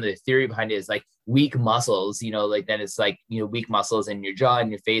guess some of the theory behind it is like weak muscles, like then it's like, weak muscles in your jaw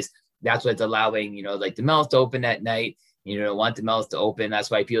and your face. That's what's allowing, like the mouth to open at night. You don't want the mouth to open. That's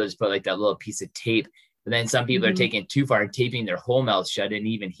why people just put like that little piece of tape. But then some people are taking it too far and taping their whole mouth shut. And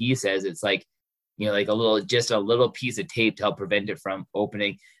even he says it's like, like a little piece of tape to help prevent it from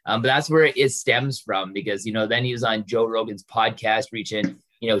opening. But that's where it stems from, because, then he was on Joe Rogan's podcast reaching,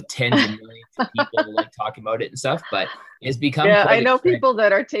 tens of millions of people like talking about it and stuff, but it's become. Yeah, I know people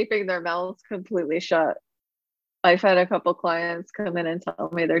that are taping their mouths completely shut. I've had a couple clients come in and tell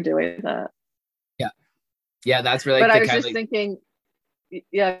me they're doing that. Yeah. Yeah. That's really, but I was just thinking,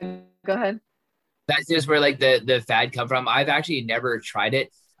 yeah, go ahead. That's just where like the fad come from. I've actually never tried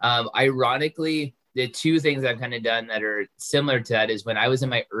it. Ironically, the two things I've kind of done that are similar to that is when I was in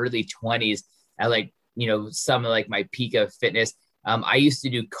my early 20s at like, some of like my peak of fitness, I used to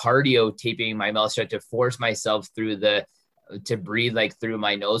do cardio taping my mouth shut to force myself to breathe like through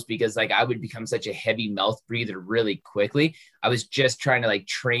my nose, because like I would become such a heavy mouth breather really quickly. I was just trying to like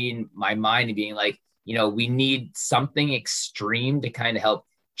train my mind and being like, we need something extreme to kind of help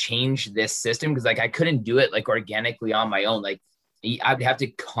change this system. Cause like I couldn't do it like organically on my own. Like I would have to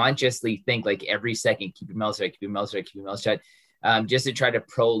consciously think like every second, keep your mouth shut, keep your mouth shut, keep your mouth shut, just to try to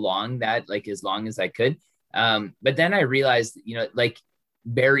prolong that like as long as I could. But then I realized, like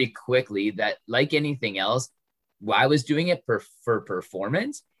very quickly that like anything else, I was doing it for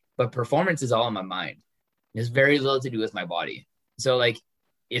performance, but performance is all in my mind. There's very little to do with my body. So like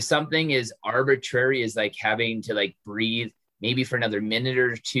if something is arbitrary, is like having to like breathe maybe for another minute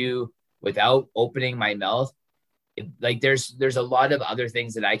or two without opening my mouth, like there's a lot of other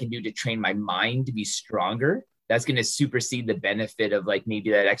things that I can do to train my mind to be stronger. That's going to supersede the benefit of like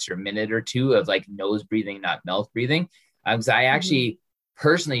maybe that extra minute or two of like nose breathing, not mouth breathing. So I actually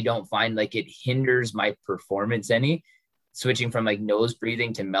personally don't find like it hinders my performance any, switching from like nose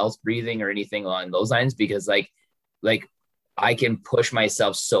breathing to mouth breathing or anything along those lines, because like I can push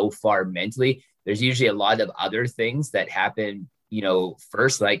myself so far mentally. There's usually a lot of other things that happen,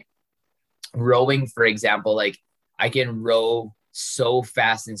 first, like rowing, for example. Like I can row so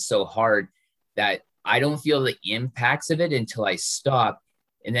fast and so hard that I don't feel the impacts of it until I stop.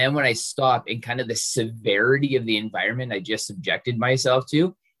 And then when I stop, and kind of the severity of the environment I just subjected myself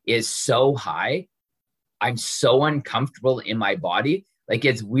to is so high, I'm so uncomfortable in my body. Like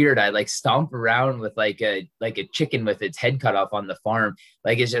it's weird. I like stomp around with like a chicken with its head cut off on the farm.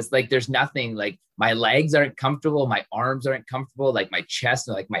 Like it's just like there's nothing, like my legs aren't comfortable, my arms aren't comfortable, like my chest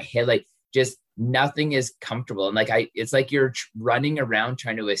and like my head, like just nothing is comfortable. And like it's like you're running around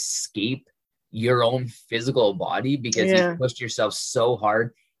trying to escape your own physical body because you pushed yourself so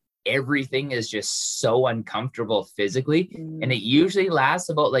hard. Everything is just so uncomfortable physically. And it usually lasts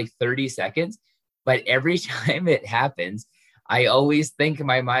about like 30 seconds. But every time it happens, I always think in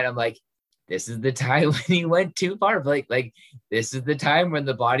my mind, I'm like, this is the time when he went too far. Like this is the time when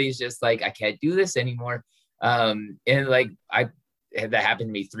the body's just like, I can't do this anymore. And like that happened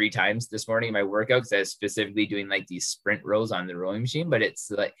to me 3 times this morning in my workout, because I was specifically doing like these sprint rows on the rowing machine. But it's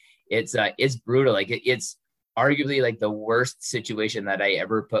like it's brutal. Like it's arguably like the worst situation that I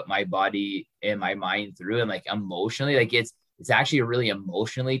ever put my body and my mind through. And like emotionally, like it's actually a really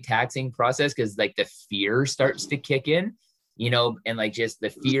emotionally taxing process, because like the fear starts to kick in, and like just the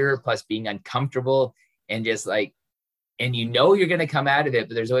fear plus being uncomfortable and just like, and you're going to come out of it,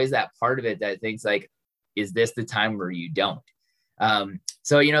 but there's always that part of it that thinks like, is this the time where you don't?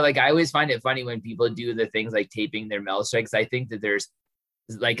 So, like I always find it funny when people do the things like taping their mouth shut, because I think that there's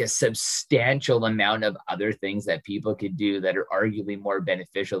like a substantial amount of other things that people could do that are arguably more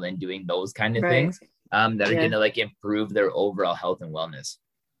beneficial than doing those kind of things, that are going to like improve their overall health and wellness.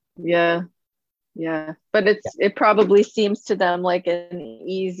 Yeah. But it probably seems to them like an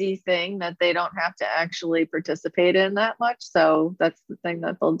easy thing that they don't have to actually participate in that much. So that's the thing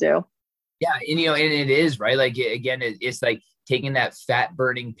that they'll do. Yeah. And, and it is, right. Like, again, it's like taking that fat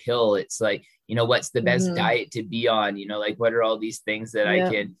burning pill. It's like, what's the best Mm-hmm. diet to be on, like what are all these things that I Yeah.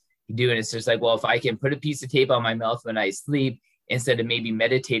 can do. And it's just like, well, if I can put a piece of tape on my mouth when I sleep instead of maybe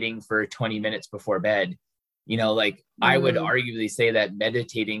meditating for 20 minutes before bed, like I would Mm. arguably say that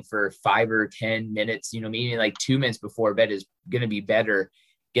meditating for 5 or 10 minutes, maybe like 2 minutes before bed is going to be better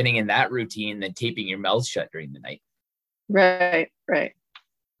getting in that routine than taping your mouth shut during the night. Right.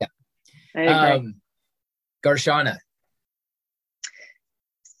 Yeah. I agree. Garshana.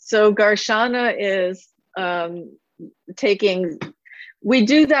 So Garshana is we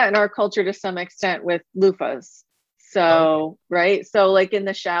do that in our culture to some extent with loofahs. So, right. So like in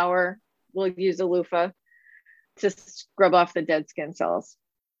the shower, we'll use a loofah to scrub off the dead skin cells.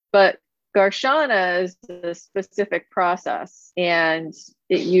 But Garshana is a specific process and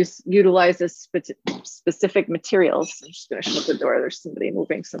it utilizes specific materials. I'm just going to shut the door. There's somebody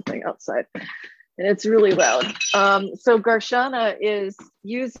moving something outside and it's really loud. So Garshana is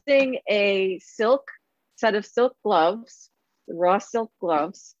using a set of silk gloves, raw silk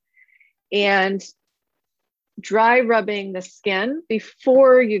gloves, and dry rubbing the skin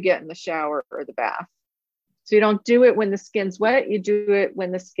before you get in the shower or the bath. So you don't do it when the skin's wet, you do it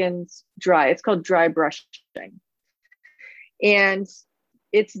when the skin's dry. It's called dry brushing. And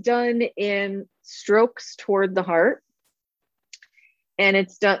it's done in strokes toward the heart. And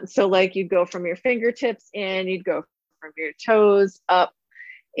it's done, so like you'd go from your fingertips in, you'd go from your toes up.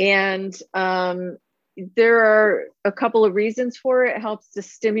 And there are a couple of reasons for it. It helps to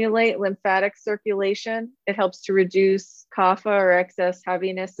stimulate lymphatic circulation. It helps to reduce kapha or excess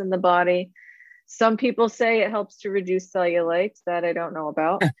heaviness in the body. Some people say it helps to reduce cellulite, that I don't know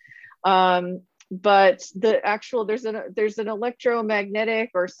about. But the actual, there's an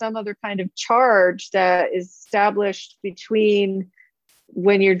electromagnetic or some other kind of charge that is established between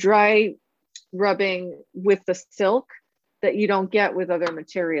when you're dry rubbing with the silk that you don't get with other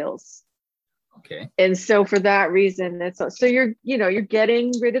materials. Okay. And so for that reason, so you're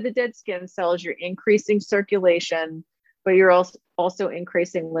getting rid of the dead skin cells, you're increasing circulation, but you're also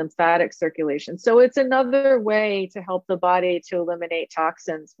increasing lymphatic circulation. So it's another way to help the body to eliminate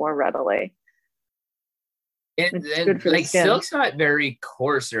toxins more readily. And good for like silk's not very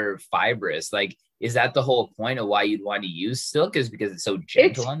coarse or fibrous. Like, is that the whole point of why you'd want to use silk, is because it's so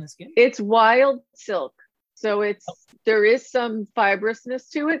gentle on the skin? It's wild silk. So there is some fibrousness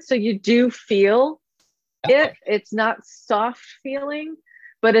to it. So you do feel it. It's not soft feeling,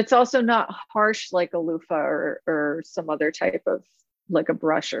 but it's also not harsh like a loofah or some other type of like a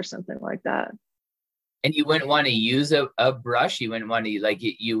brush or something like that. And you wouldn't want to use a brush. You wouldn't want to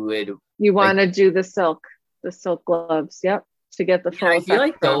You want to do the silk gloves. Yep. To get the full I feel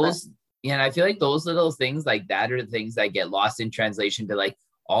like those, and I feel like those little things like that are the things that get lost in translation to like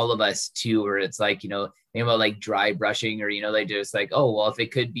all of us too, where it's like, think about like dry brushing, or, like just like, oh, well, if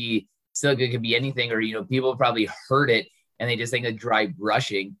it could be silk, it could be anything, or, people probably heard it and they just think of dry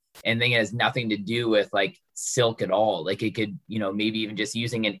brushing and think it has nothing to do with like silk at all. Like it could, maybe even just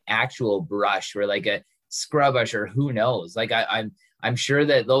using an actual brush or like a scrub brush, or who knows? Like I'm sure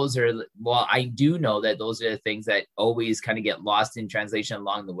that those are, well, I do know that those are the things that always kind of get lost in translation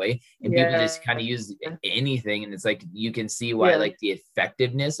along the way. And people just kind of use anything. And it's like, you can see why like the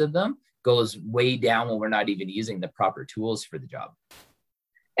effectiveness of them goes way down when we're not even using the proper tools for the job.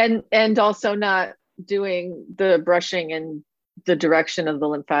 And also not doing the brushing in the direction of the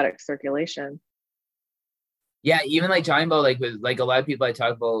lymphatic circulation. Yeah, even like talking about like with like a lot of people I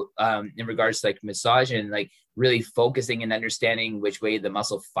talk about in regards to like massage and like really focusing and understanding which way the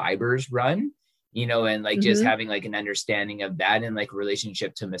muscle fibers run, and like just having like an understanding of that and like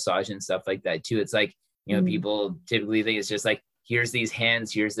relationship to massage and stuff like that too. It's like, people typically think it's just like, here's these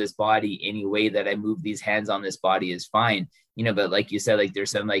hands, here's this body, any way that I move these hands on this body is fine, but like you said, like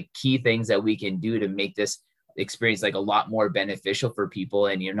there's some like key things that we can do to make this experience like a lot more beneficial for people,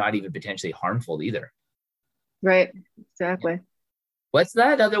 and you're not even potentially harmful either. Right. Exactly. What's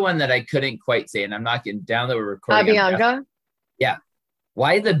that other one that I couldn't quite say? And I'm not getting down that we're recording. Abhyanga. Yeah.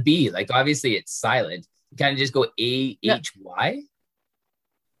 Why the B? Like, obviously it's silent. You kind of just go A-H-Y.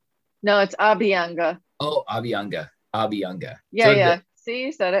 No, it's Abhyanga. Oh, Abhyanga. Yeah, so yeah. See,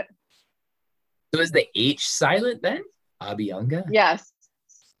 you said it. So is the H silent then? Abhyanga? Yes.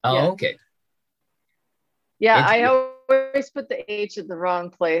 Oh, yes. Okay. Yeah, I always put the H in the wrong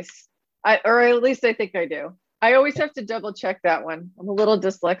place. Or at least I think I do. I always have to double check that one. I'm a little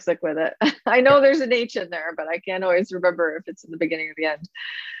dyslexic with it. I know there's an H in there, but I can't always remember if it's in the beginning or the end.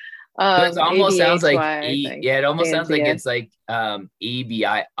 It almost sounds like it almost sounds like it's like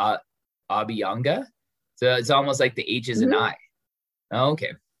A-B-I Abhyanga. So it's almost like the H is an I. Oh,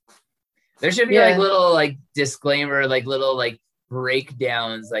 okay. There should be like little like disclaimer, like little like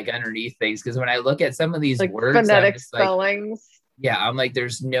breakdowns like underneath things. Because when I look at some of these Like words, I'm phonetic just like, spellings. yeah, I'm like,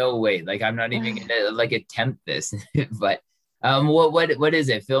 there's no way. Like, I'm not even gonna like attempt this. But what is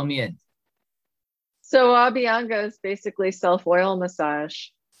it? Fill me in. So Abhyanga is basically self-oil massage.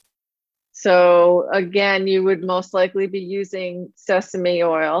 So again, you would most likely be using sesame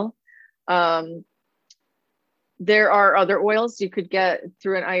oil. Um, there are other oils you could get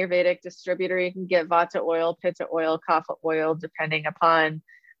through an Ayurvedic distributor. You can get Vata oil, Pitta oil, Kapha oil, depending upon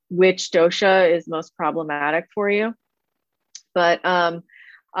which dosha is most problematic for you. But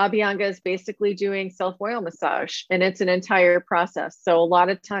Abhyanga is basically doing self-oil massage, and it's an entire process. So a lot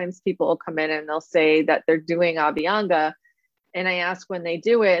of times people will come in and they'll say that they're doing Abhyanga, and I ask when they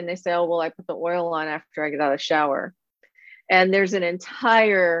do it, and they say, oh, well, I put the oil on after I get out of the shower. And there's an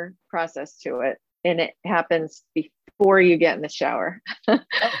entire process to it, and it happens before you get in the shower. Oh,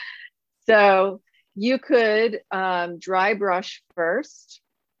 So you could dry brush first,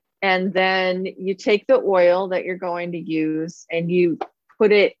 and then you take the oil that you're going to use and you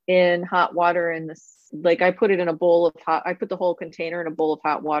put it in hot water in this. Like I put it in a bowl of hot, I put the whole container in a bowl of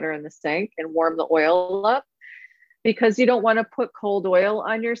hot water in the sink and warm the oil up, because you don't want to put cold oil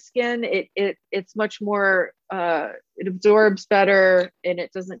on your skin. It's much more, it absorbs better and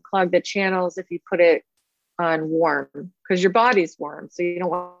it doesn't clog the channels if you put it on warm, because your body's warm. So you don't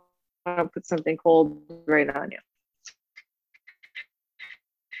want to put something cold right on you.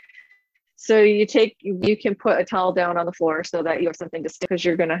 So you can put a towel down on the floor so that you have something to stick, because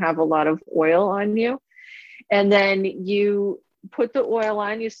you're going to have a lot of oil on you. And then you put the oil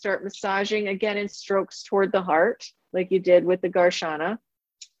on, you start massaging again in strokes toward the heart, like you did with the Garshana.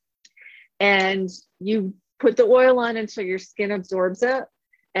 And you put the oil on until your skin absorbs it.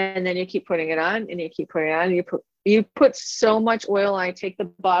 And then you keep putting it on and you keep putting it on. You put so much oil. I take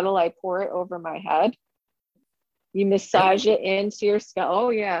the bottle, I pour it over my head. You massage it into your scalp. Oh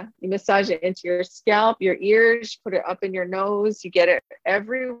yeah. You massage it into your scalp, your ears, put it up in your nose. You get it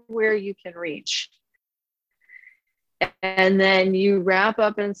everywhere you can reach. And then you wrap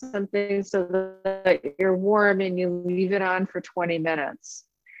up in something so that you're warm, and you leave it on for 20 minutes.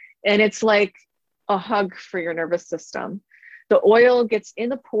 And it's like a hug for your nervous system. The oil gets in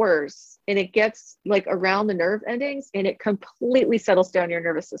the pores and it gets like around the nerve endings, and it completely settles down your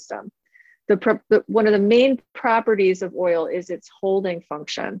nervous system. One of the main properties of oil is its holding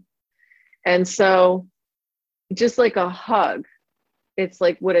function. And so just like a hug, it's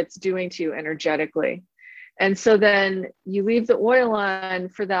like what it's doing to you energetically. And so then you leave the oil on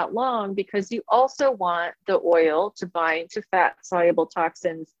for that long, because you also want the oil to bind to fat soluble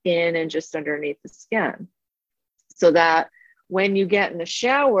toxins in and just underneath the skin, so that when you get in the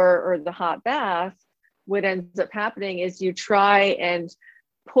shower or the hot bath, what ends up happening is you try and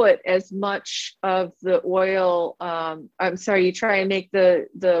put as much of the oil, you try and make the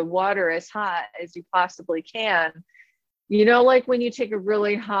water as hot as you possibly can. You know, like when you take a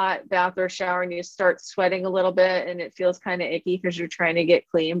really hot bath or shower and you start sweating a little bit and it feels kind of icky because you're trying to get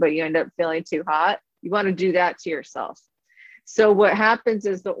clean, but you end up feeling too hot. You want to do that to yourself. So what happens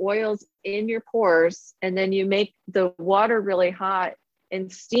is the oil's in your pores, and then you make the water really hot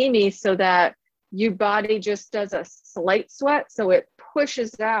and steamy so that your body just does a slight sweat. So it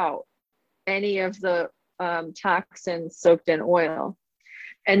pushes out any of the toxins soaked in oil.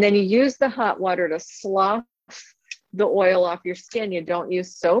 And then you use the hot water to slough the oil off your skin. You don't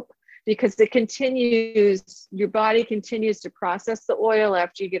use soap, because your body continues to process the oil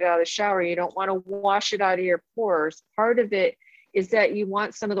after you get out of the shower. You don't want to wash it out of your pores. Part of it is that you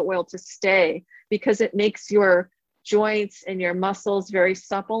want some of the oil to stay, because it makes your joints and your muscles very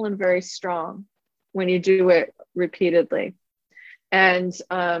supple and very strong when you do it repeatedly. And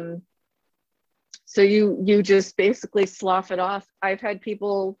so you just basically slough it off. I've had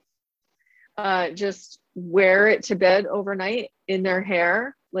people just wear it to bed overnight in their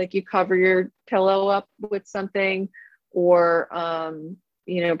hair. Like you cover your pillow up with something, or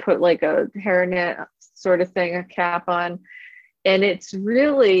put like a hairnet sort of thing, a cap on. And it's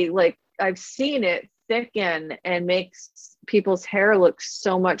really like, I've seen it thicken and makes people's hair look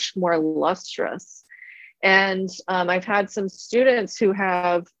so much more lustrous. And I've had some students who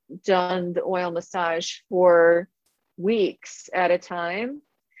have done the oil massage for weeks at a time,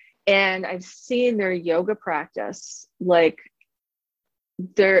 and I've seen their yoga practice, like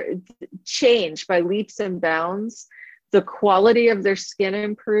their change by leaps and bounds. The quality of their skin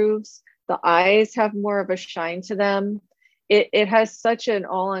improves. The eyes have more of a shine to them. It has such an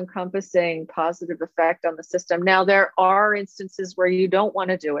all-encompassing positive effect on the system. Now, there are instances where you don't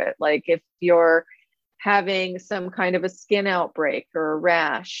want to do it. Like if you're having some kind of a skin outbreak or a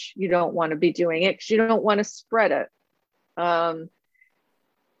rash, you don't want to be doing it because you don't want to spread it. Um,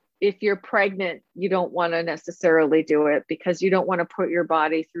 if you're pregnant, you don't want to necessarily do it because you don't want to put your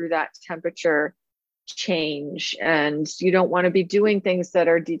body through that temperature change, and you don't want to be doing things that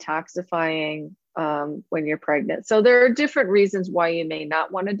are detoxifying when you're pregnant. So there are different reasons why you may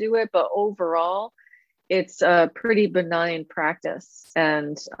not want to do it, but overall, it's a pretty benign practice.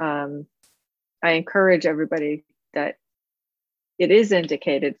 And I encourage everybody that it is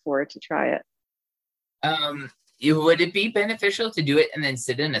indicated for to try it. Would it be beneficial to do it and then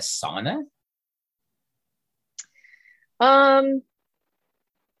sit in a sauna?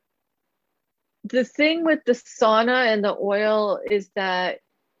 The thing with the sauna and the oil is that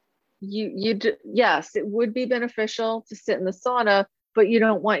yes, it would be beneficial to sit in the sauna, but you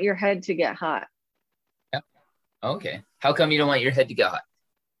don't want your head to get hot. Yep. Okay. How come you don't want your head to get hot?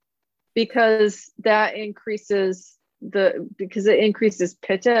 Because it increases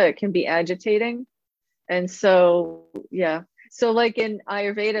pitta. It can be agitating. And so, yeah. So like in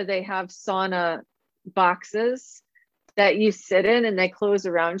Ayurveda, they have sauna boxes that you sit in and they close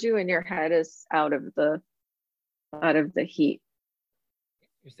around you and your head is out of the heat.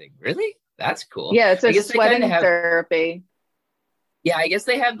 Interesting. Really? That's cool. Yeah, it's a sweating therapy. Yeah, I guess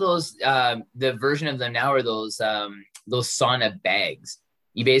they have those the version of them now are those sauna bags.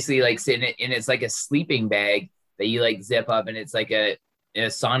 You basically like sit in it and it's like a sleeping bag that you like zip up, and it's like a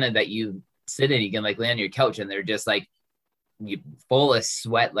sauna that you sit in. You can like lay on your couch and they're just like full of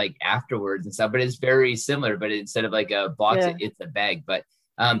sweat like afterwards and stuff, but it's very similar, but instead of like a box, it's a bag. But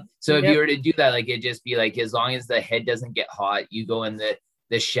so if you were to do that, like it'd just be like, as long as the head doesn't get hot, you go in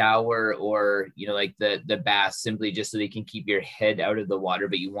the shower or, you know, like the bath, simply just so they can keep your head out of the water,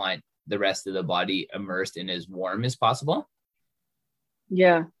 but you want the rest of the body immersed in as warm as possible.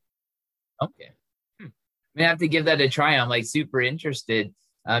 Yeah. Okay. I'm gonna have to give that a try. I'm like super interested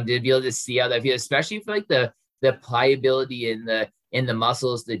to be able to see how that feels, especially for like the pliability in the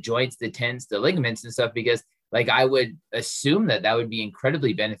muscles, the joints, the tendons, the ligaments and stuff, because like I would assume that would be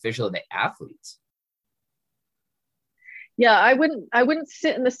incredibly beneficial to athletes. Yeah, I wouldn't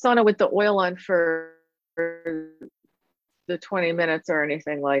sit in the sauna with the oil on for the 20 minutes or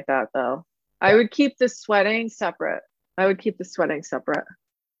anything like that though. Yeah. I would keep the sweating separate.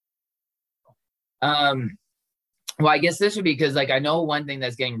 Well, I guess this would be because like I know one thing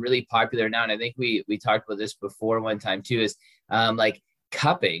that's getting really popular now, and I think we talked about this before one time too, is like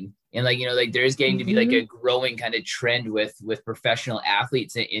cupping. And like, you know, like there's getting to be like a growing kind of trend with professional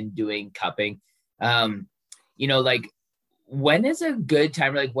athletes in doing cupping. You know, like when is a good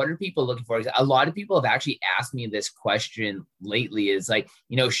time? Like, what are people looking for? A lot of people have actually asked me this question lately, is like,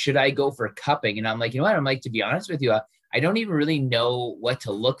 you know, should I go for cupping? And I'm like, you know what? I'm like, to be honest with you, I don't even really know what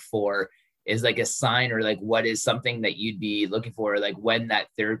to look for is like a sign, or like what is something that you'd be looking for, like when that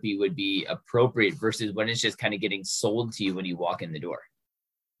therapy would be appropriate versus when it's just kind of getting sold to you when you walk in the door.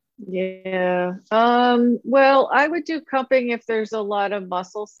 Yeah. Well, I would do cupping if there's a lot of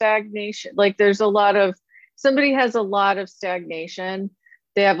muscle stagnation. Like somebody has a lot of stagnation.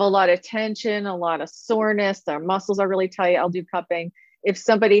 They have a lot of tension, a lot of soreness. Their muscles are really tight. I'll do cupping. If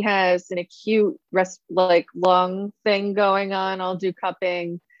somebody has an acute like lung thing going on, I'll do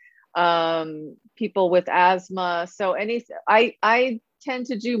cupping. People with asthma. So I tend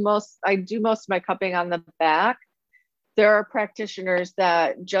to do most of my cupping on the back. There are practitioners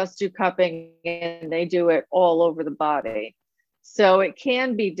that just do cupping and they do it all over the body. So it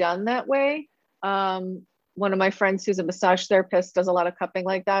can be done that way. One of my friends who's a massage therapist does a lot of cupping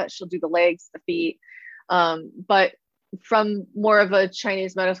like that. She'll do the legs, the feet. But from more of a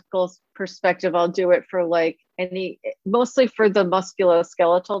Chinese medical perspective, I'll do it for like mostly for the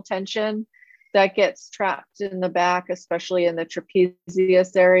musculoskeletal tension that gets trapped in the back, especially in the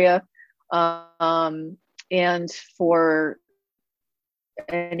trapezius area. And for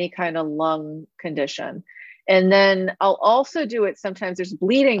any kind of lung condition. And then I'll also do it sometimes there's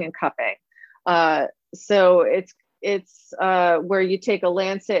bleeding and cupping. So it's where you take a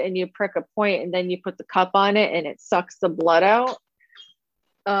lancet and you prick a point and then you put the cup on it and it sucks the blood out.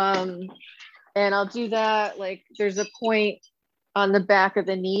 And I'll do that, like there's a point on the back of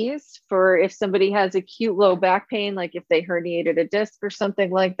the knees for if somebody has acute low back pain, like if they herniated a disc or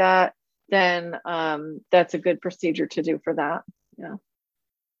something like that, then that's a good procedure to do for that. Yeah.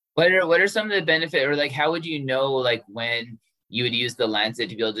 What are some of the benefits, or like how would you know like when you would use the lancet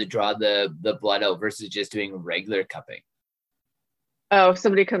to be able to draw the blood out versus just doing regular cupping? Oh, if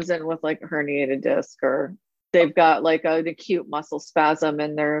somebody comes in with like a herniated disc, or they've got like an acute muscle spasm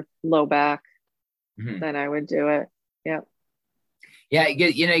in their low back, then I would do it. Yeah. Yeah,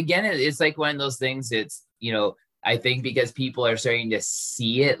 you know, again, it's like one of those things. It's, you know, I think because people are starting to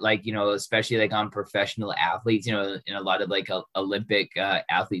see it, like, you know, especially like on professional athletes, you know, in a lot of like Olympic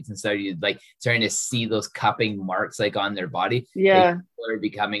athletes and stuff, you like starting to see those cupping marks like on their body. Like Yeah. people are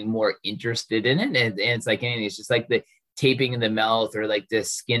becoming more interested in it. And it's like anything, it's just like the taping in the mouth or like the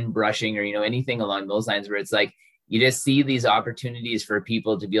skin brushing or, you know, anything along those lines where it's like you just see these opportunities for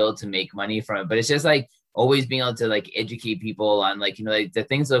people to be able to make money from it. But it's just like always being able to like educate people on like, you know, like the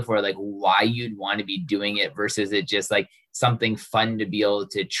things for like why you'd want to be doing it versus it just like something fun to be able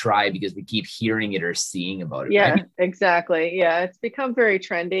to try because we keep hearing it or seeing about it. Yeah, Right? exactly. Yeah, it's become very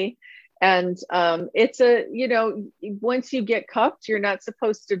trendy. And it's a, you know, once you get cupped, you're not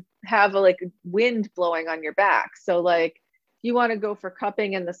supposed to have a like wind blowing on your back. So like you want to go for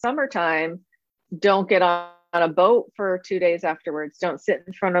cupping in the summertime, don't get on a boat for 2 days afterwards. Don't sit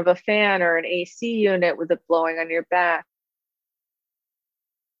in front of a fan or an AC unit with it blowing on your back.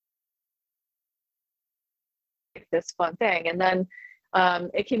 This fun thing. And then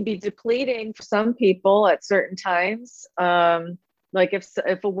it can be depleting for some people at certain times. Like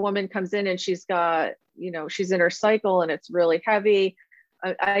if a woman comes in and she's got, you know, she's in her cycle and it's really heavy,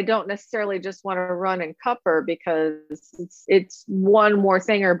 I don't necessarily just want to run and cup her because it's one more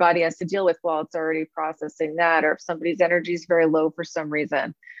thing her body has to deal with while it's already processing that. Or if somebody's energy is very low for some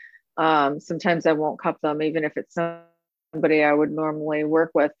reason, sometimes I won't cup them, even if it's somebody I would normally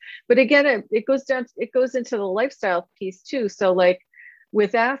work with. But again, it goes into the lifestyle piece too. So like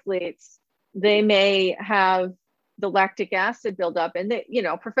with athletes, they may have the lactic acid buildup, and they, you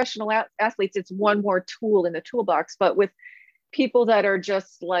know, professional athletes, it's one more tool in the toolbox. But with people that are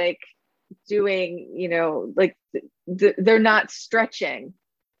just like doing, you know, like they're not stretching,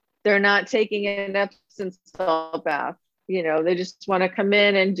 they're not taking an Epsom salt bath, you know, they just want to come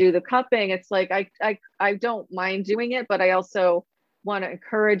in and do the cupping. It's like I don't mind doing it, but I also want to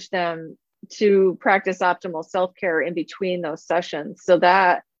encourage them to practice optimal self-care in between those sessions so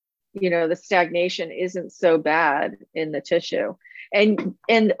that, you know, the stagnation isn't so bad in the tissue.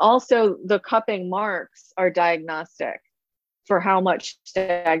 And also the cupping marks are diagnostic for how much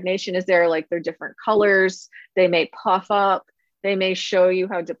stagnation is there. Like they're different colors, they may puff up, they may show you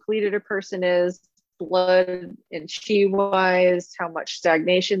how depleted a person is, blood and chi wise, how much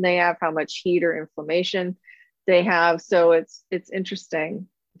stagnation they have, how much heat or inflammation they have. So it's interesting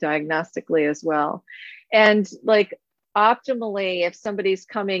diagnostically as well. And like optimally, if somebody's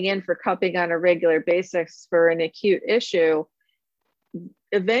coming in for cupping on a regular basis for an acute issue,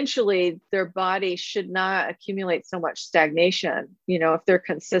 eventually their body should not accumulate so much stagnation. You know, if they're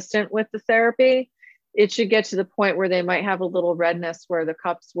consistent with the therapy, it should get to the point where they might have a little redness where the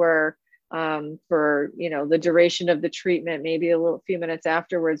cups were for, you know, the duration of the treatment, maybe a few minutes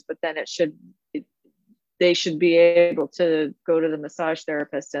afterwards, but then they should be able to go to the massage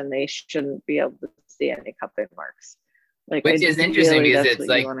therapist and they shouldn't be able to see any cupping marks. Like, Which is interesting because that's it's what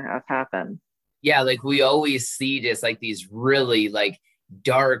like, you want to have happen. yeah, like we always see just like these really like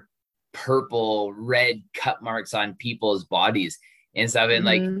dark purple, red cut marks on people's bodies and stuff. And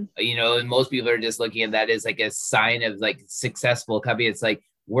like, you know, and most people are just looking at that as like a sign of like successful cupping. It's like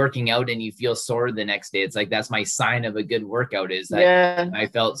working out and you feel sore the next day. It's like, that's my sign of a good workout is that I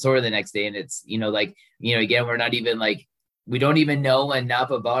felt sore the next day. And it's, you know, like, you know, again, we're not even like, we don't even know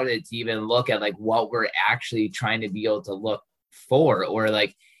enough about it to even look at like what we're actually trying to be able to look for. Or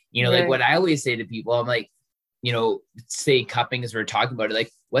like, you know, like what I always say to people, I'm like, you know, say cupping as we're talking about it,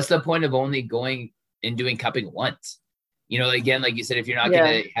 like, what's the point of only going and doing cupping once? You know, again, like you said, if you're not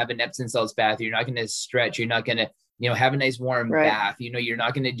going to have an Epsom salts bath, you're not going to stretch, you're not going to, you know, have a nice warm bath, you know, you're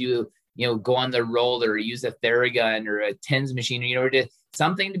not going to do, you know, go on the roller or use a Theragun or a TENS machine, you know, or just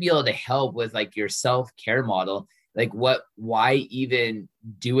something to be able to help with like your self-care model. Like why even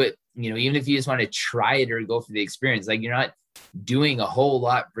do it? You know, even if you just want to try it or go for the experience, like you're not doing a whole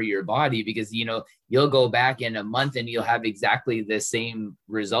lot for your body because, you know, you'll go back in a month and you'll have exactly the same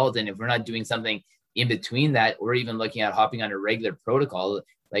result. And if we're not doing something in between that, or even looking at hopping on a regular protocol,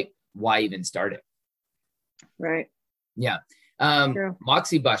 like why even start it? Right. Yeah.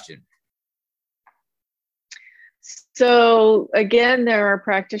 Moxibustion. So again, there are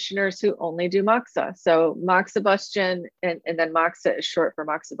practitioners who only do moxa. So moxibustion, and then moxa is short for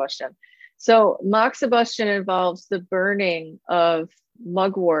moxibustion. So moxibustion involves the burning of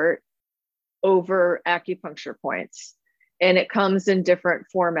mugwort over acupuncture points, and it comes in different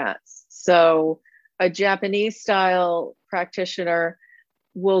formats. So a Japanese style practitioner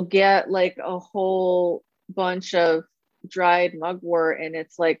will get like a whole bunch of dried mugwort and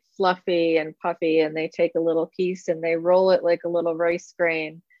it's like fluffy and puffy, and they take a little piece and they roll it like a little rice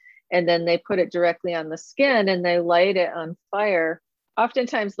grain, and then they put it directly on the skin and they light it on fire.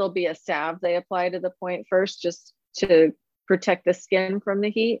 oftentimes there'll be a salve they apply to the point first, just to protect the skin from the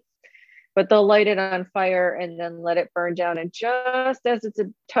heat. But they'll light it on fire and then let it burn down. And just as it's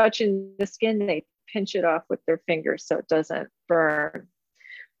touching the skin, they pinch it off with their fingers so it doesn't burn.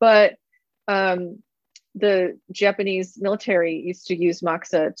 But the Japanese military used to use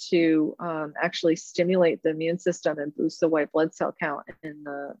moxa to actually stimulate the immune system and boost the white blood cell count in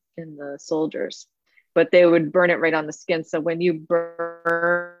the soldiers. But they would burn it right on the skin. So when you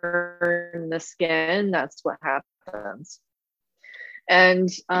burn the skin, that's what happens. And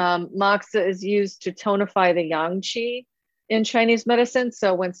moxa is used to tonify the yang qi in Chinese medicine.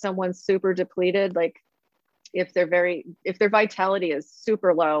 So when someone's super depleted, like if their vitality is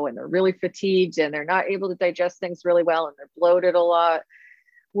super low and they're really fatigued and they're not able to digest things really well and they're bloated a lot,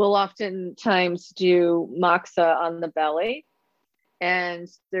 we'll oftentimes do moxa on the belly. And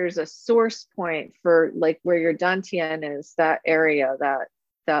there's a source point for like where your dantian is, that area,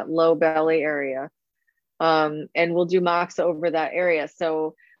 that low belly area. And we'll do moxa over that area.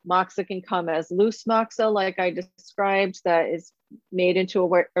 So moxa can come as loose moxa, like I described, that is made into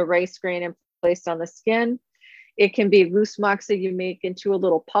a rice grain and placed on the skin. It can be loose moxa you make into a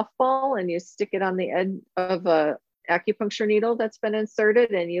little puff ball and you stick it on the end of a acupuncture needle that's been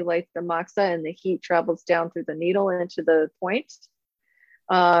inserted, and you light the moxa and the heat travels down through the needle into the point.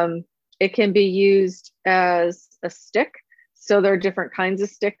 It can be used as a stick. So there are different kinds of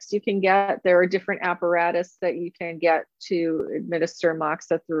sticks you can get. There are different apparatus that you can get to administer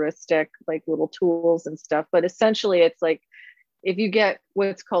moxa through a stick, like little tools and stuff. But essentially it's like, if you get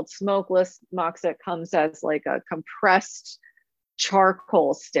what's called smokeless moxa, it comes as like a compressed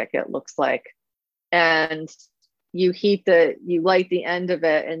charcoal stick, it looks like. And you light the end of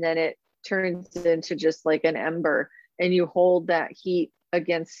it, and then it turns into just like an ember, and you hold that heat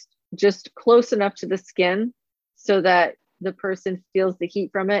against just close enough to the skin so that the person feels the heat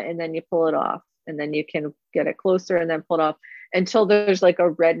from it, and then you pull it off, and then you can get it closer and then pull it off until there's like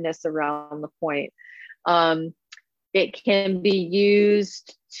a redness around the point. It can be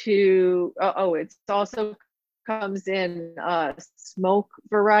used to, it's also comes in smoke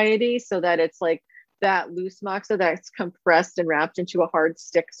variety, so that it's like that loose moxa that's compressed and wrapped into a hard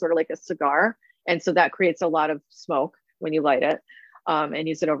stick, sort of like a cigar. And so that creates a lot of smoke when you light it and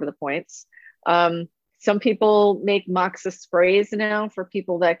use it over the points. Some people make moxa sprays now for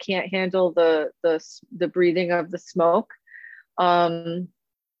people that can't handle the breathing of the smoke. And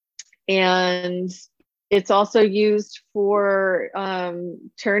it's also used for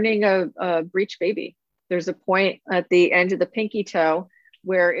turning a breech baby. There's a point at the end of the pinky toe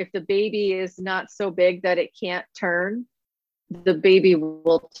where if the baby is not so big that it can't turn, the baby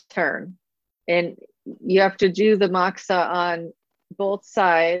will turn. And you have to do the moxa on both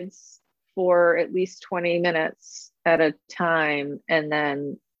sides for at least 20 minutes at a time. And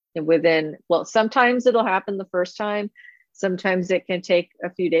then sometimes it'll happen the first time. Sometimes it can take a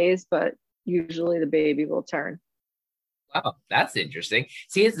few days, but usually the baby will turn. Wow, that's interesting.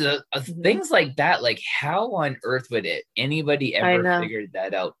 See, it's things like that. Like, how on earth would anybody ever figured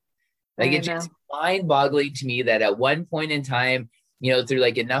that out? Like, it's just mind-boggling to me that at one point in time, through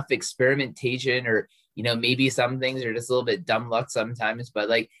like enough experimentation, or maybe some things are just a little bit dumb luck sometimes, but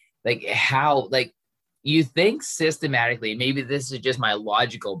like how, like, you think systematically, maybe this is just my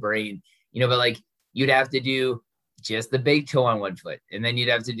logical brain, but like you'd have to do just the big toe on one foot, and then you'd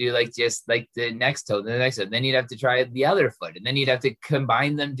have to do like just like the next toe, the next toe, then you'd have to try the other foot, and then you'd have to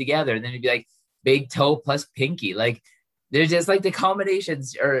combine them together, and then it'd be like big toe plus pinky. Like, there's just like the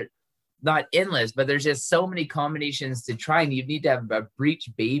combinations are not endless, but there's just so many combinations to try, and you need to have a breech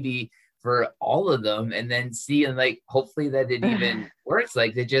baby for all of them, and then see, and like hopefully that it even works.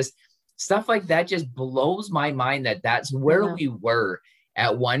 Like, it just stuff like that just blows my mind that that's where we were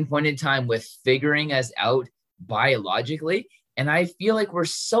at one point in time with figuring us out biologically, and I feel like we're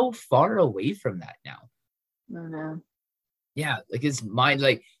so far away from that now. Yeah, like it's mind,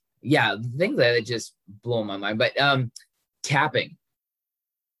 like, yeah, things like that just blow my mind. But tapping.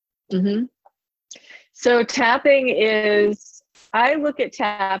 So tapping is, I look at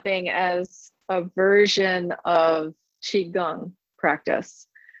tapping as a version of Qigong practice,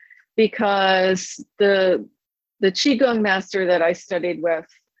 because the Qigong master that I studied with,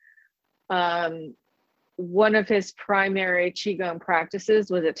 one of his primary Qigong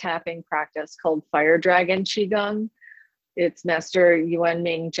practices was a tapping practice called Fire Dragon Qigong. It's Master Yuan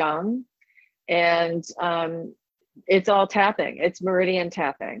Ming Zhang. And it's all tapping. It's meridian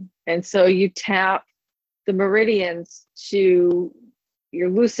tapping. And so you tap the meridians you're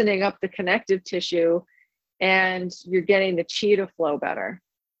loosening up the connective tissue, and you're getting the qi to flow better.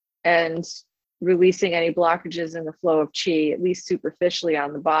 And releasing any blockages in the flow of qi, at least superficially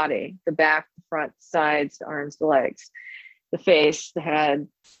on the body, the back, the front, sides, the arms, the legs, the face, the head,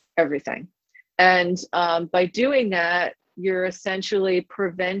 everything. And by doing that, you're essentially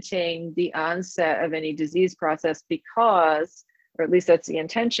preventing the onset of any disease process because, or at least that's the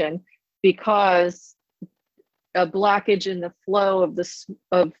intention, because a blockage in the flow of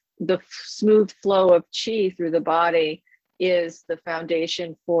the smooth flow of qi through the body is the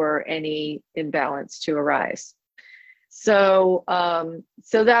foundation for any imbalance to arise. So,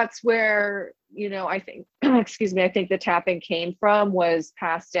 so that's where, you know, I think, excuse me, I think the tapping came from, was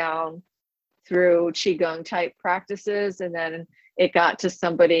passed down through Qigong type practices. And then it got to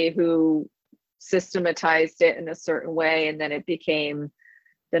somebody who systematized it in a certain way. And then it became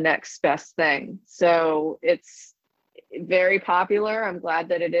the next best thing. So it's very popular. I'm glad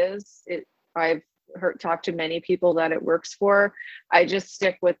that it is. I've talked to many people that it works for. I just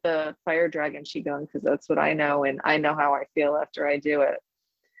stick with the Fire Dragon Qigong because that's what I know, and I know how I feel after I do it.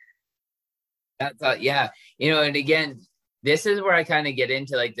 That's yeah, you know, and again, this is where I kind of get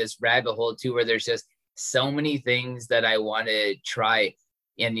into like this rabbit hole too, where there's just so many things that I want to try,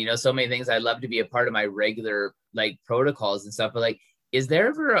 and you know, so many things I'd love to be a part of my regular like protocols and stuff. But like, is there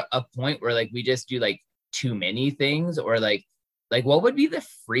ever a point where like we just do like too many things, or like what would be the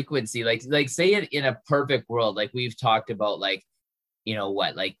frequency? Like say it in a perfect world, like we've talked about, like, you know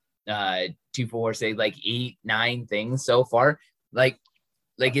what, like 2, 4, say like 8, 9 things so far. Like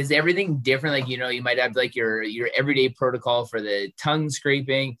is everything different? Like, you know, you might have like your everyday protocol for the tongue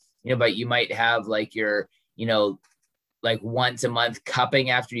scraping, you know, but you might have like your, you know, like once a month cupping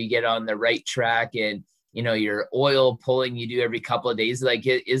after you get on the right track, and you know, your oil pulling you do every couple of days. Like,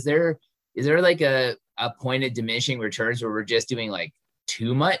 is there like a point of diminishing returns where we're just doing like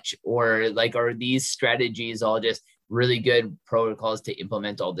too much, or like are these strategies all just really good protocols to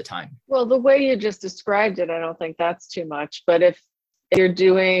implement all the time? Well, the way you just described it, I don't think that's too much. But if you're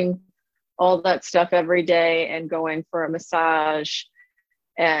doing all that stuff every day and going for a massage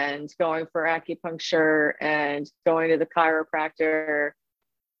and going for acupuncture and going to the chiropractor,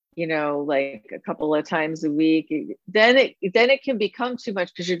 you know, like a couple of times a week, then it can become too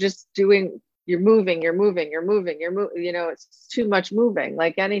much because you're moving, you know, it's too much moving.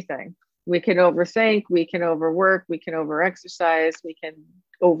 Like anything, we can overthink, we can overwork, we can overexercise, we can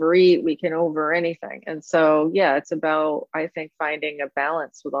overeat, we can over anything. And so, yeah, it's about, I think, finding a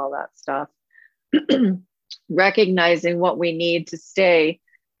balance with all that stuff, recognizing what we need to stay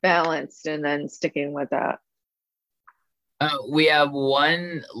balanced and then sticking with that. We have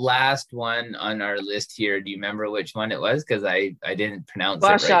one last one on our list here. Do you remember which one it was? Because I didn't pronounce it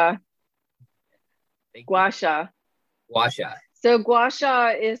right. Gua sha. Gua sha. So gua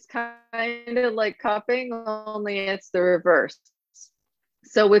sha is kind of like cupping, only it's the reverse.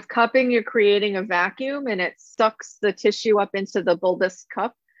 So with cupping, you're creating a vacuum and it sucks the tissue up into the bulbous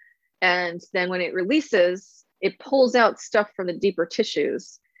cup. And then when it releases, it pulls out stuff from the deeper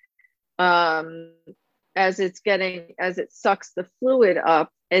tissues. As it sucks the fluid up.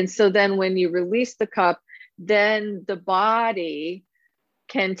 And so then when you release the cup, then the body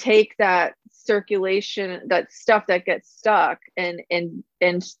can take that circulation, that stuff that gets stuck, and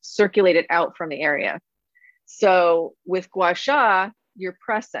circulate it out from the area. So with gua sha, you're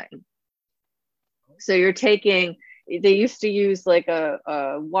pressing. So you're taking, they used to use like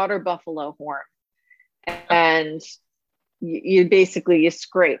a water buffalo horn, and you basically, you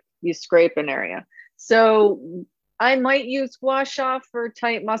scrape an area. So I might use gua sha for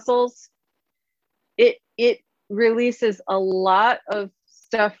tight muscles. It releases a lot of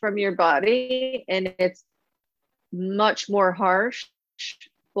stuff from your body, and it's much more harsh,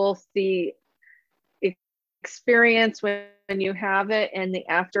 both the experience when you have it and the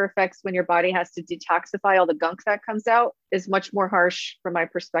after effects when your body has to detoxify all the gunk that comes out is much more harsh from my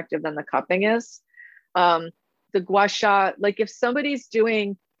perspective than the cupping is. The gua sha, like if somebody's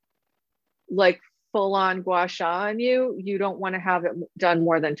doing like full on gua sha on you, you don't want to have it done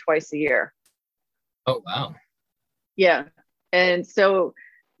more than twice a year. Oh, wow. Yeah. And so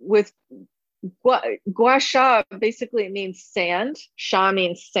with gua sha, basically it means sand. Sha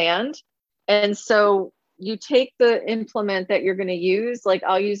means sand. And so you take the implement that you're going to use, like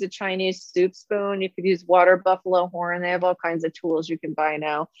I'll use a Chinese soup spoon. You could use water buffalo horn. They have all kinds of tools you can buy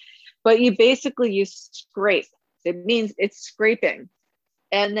now. But you scrape. It means it's scraping.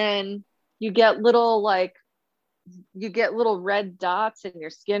 And then you get little red dots and your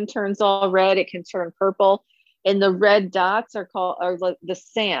skin turns all red. It can turn purple. And the red dots are like the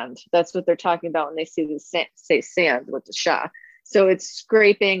sand. That's what they're talking about when they say sand with the sha. So it's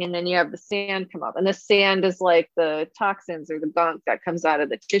scraping, and then you have the sand come up, and the sand is like the toxins or the gunk that comes out of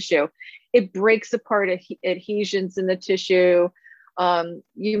the tissue. It breaks apart adhesions in the tissue.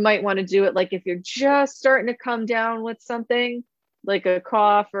 You might want to do it like if you're just starting to come down with something like a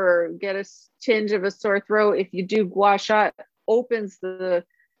cough or get a tinge of a sore throat. If you do gua sha, it opens the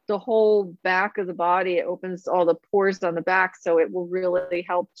whole back of the body. It opens all the pores on the back, so it will really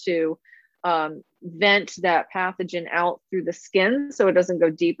help to vent that pathogen out through the skin so it doesn't go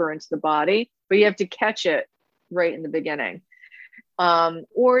deeper into the body, but you have to catch it right in the beginning.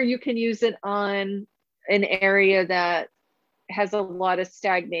 Or you can use it on an area that has a lot of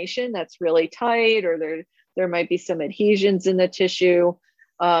stagnation that's really tight, or there might be some adhesions in the tissue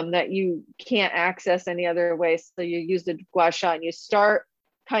that you can't access any other way. So you use the gua sha and you start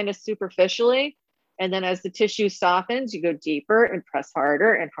kind of superficially. And then as the tissue softens, you go deeper and press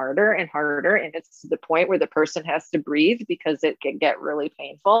harder and harder and harder. And it's to the point where the person has to breathe because it can get really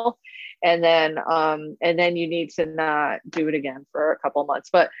painful. And then you need to not do it again for a couple months.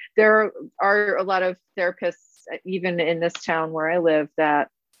 But there are a lot of therapists, even in this town where I live, that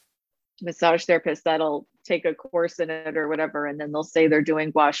massage therapists that'll take a course in it or whatever. And then they'll say they're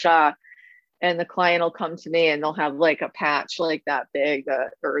doing gua sha. And the client will come to me and they'll have like a patch like that big,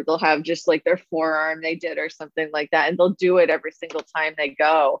 or they'll have just like their forearm they did or something like that. And they'll do it every single time they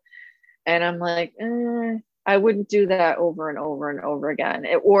go. And I'm like, I wouldn't do that over and over and over again.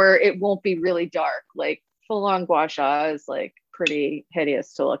 Or it won't be really dark. Like full on gua sha is like pretty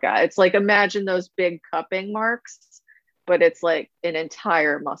hideous to look at. It's like, imagine those big cupping marks, but it's like an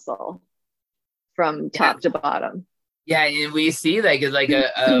entire muscle from top to bottom. Yeah. And we see like, it's like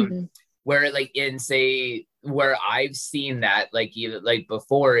a, where like in say where I've seen that like even like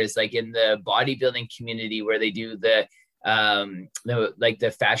before is like in the bodybuilding community where they do the like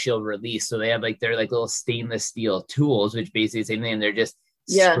the fascial release. So they have like their like little stainless steel tools, which basically the same thing. And they're just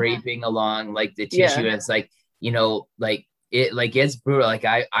scraping along like the tissue. And it's like, you know, like it's brutal. Like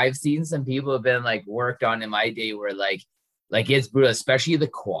I've seen some people have been like worked on in my day where like it's brutal, especially the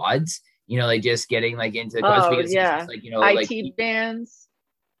quads, you know, like just getting like into the quads because it's just like, you know, IT like bands.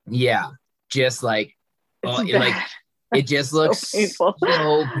 Yeah, just like it just looks so painful.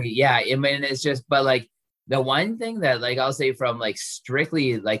 Yeah, I mean it's just, but like the one thing that like I'll say from like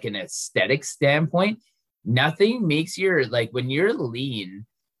strictly like an aesthetic standpoint, nothing makes your like when you're lean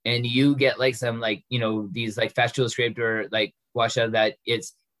and you get like some like, you know, these like fascial scraped or like gua sha, that it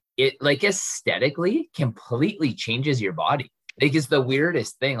like aesthetically completely changes your body. Like it's the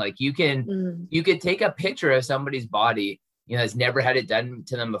weirdest thing. Like you could take a picture of somebody's body, you know, has never had it done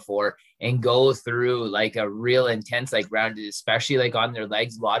to them before, and go through like a real intense like round, especially like on their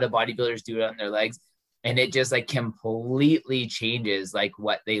legs. A lot of bodybuilders do it on their legs, and it just like completely changes like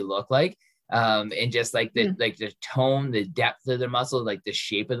what they look like, and just like the tone, the depth of the muscle, like the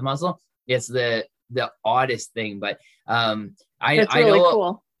shape of the muscle. It's the oddest thing, but I know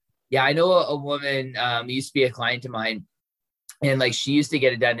cool. Yeah, I know a woman used to be a client of mine, and like she used to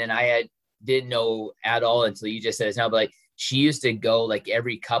get it done, and I didn't know at all until you just said it now, but like she used to go like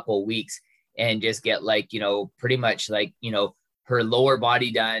every couple weeks and just get like, you know, pretty much like, you know, her lower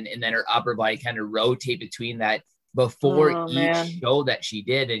body done and then her upper body kind of rotate between that before each show that she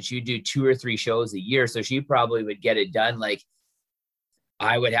did. And she'd do 2 or 3 shows a year. So she probably would get it done like,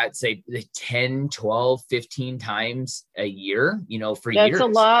 I would have to say 10, 12, 15 times a year, you know, for years. That's a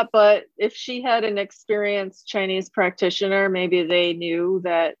lot, but if she had an experienced Chinese practitioner, maybe they knew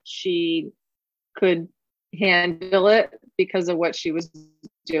that she could handle it because of what she was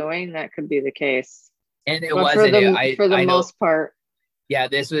doing. That could be the case. And it wasn't for the most part. Yeah,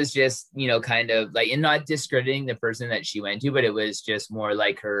 this was just, you know, kind of like, and not discrediting the person that she went to, but it was just more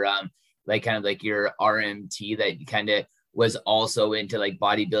like her, like kind of like your RMT that kind of was also into like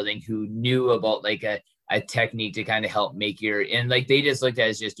bodybuilding, who knew about like a technique to kind of help make and like they just looked at it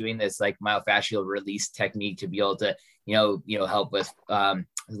as just doing this like myofascial release technique to be able to, you know, help with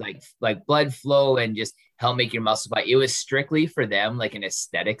like blood flow and just help make your muscle body. It was strictly for them like an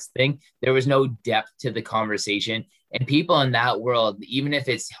aesthetics thing. There was no depth to the conversation, and people in that world, even if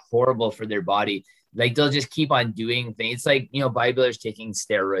it's horrible for their body, like they'll just keep on doing things. It's like, you know, bodybuilders taking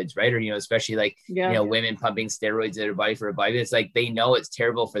steroids, right? Or, you know, especially like, you know, women pumping steroids in their body for a body. It's like, they know it's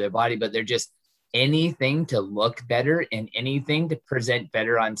terrible for their body, but they're just anything to look better and anything to present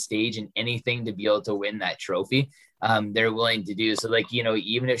better on stage and anything to be able to win that trophy. They're willing to do. So like, you know,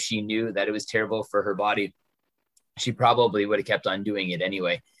 even if she knew that it was terrible for her body, she probably would have kept on doing it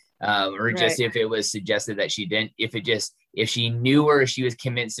anyway. Or just if it was suggested that she didn't, if she knew or she was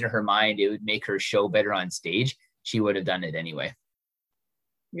convinced in her mind it would make her show better on stage, she would have done it anyway.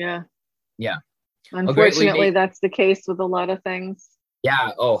 Yeah. great. Unfortunately, that's the case with a lot of things.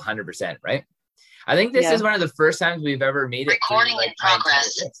 Yeah. Oh, 100%. Right. I think this is one of the first times we've ever made it. Recording in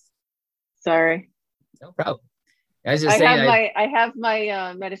progress. Sorry. No problem. I was just saying. I have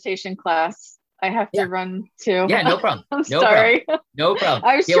my meditation class. I have to run too. Yeah, no problem. I'm sorry. No problem.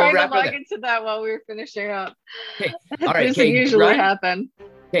 I was trying to log into that while we were finishing up. Okay. All right. Doesn't usually happen.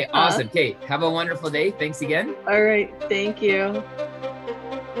 Okay. Awesome. Okay. Have a wonderful day. Thanks again. All right. Thank you.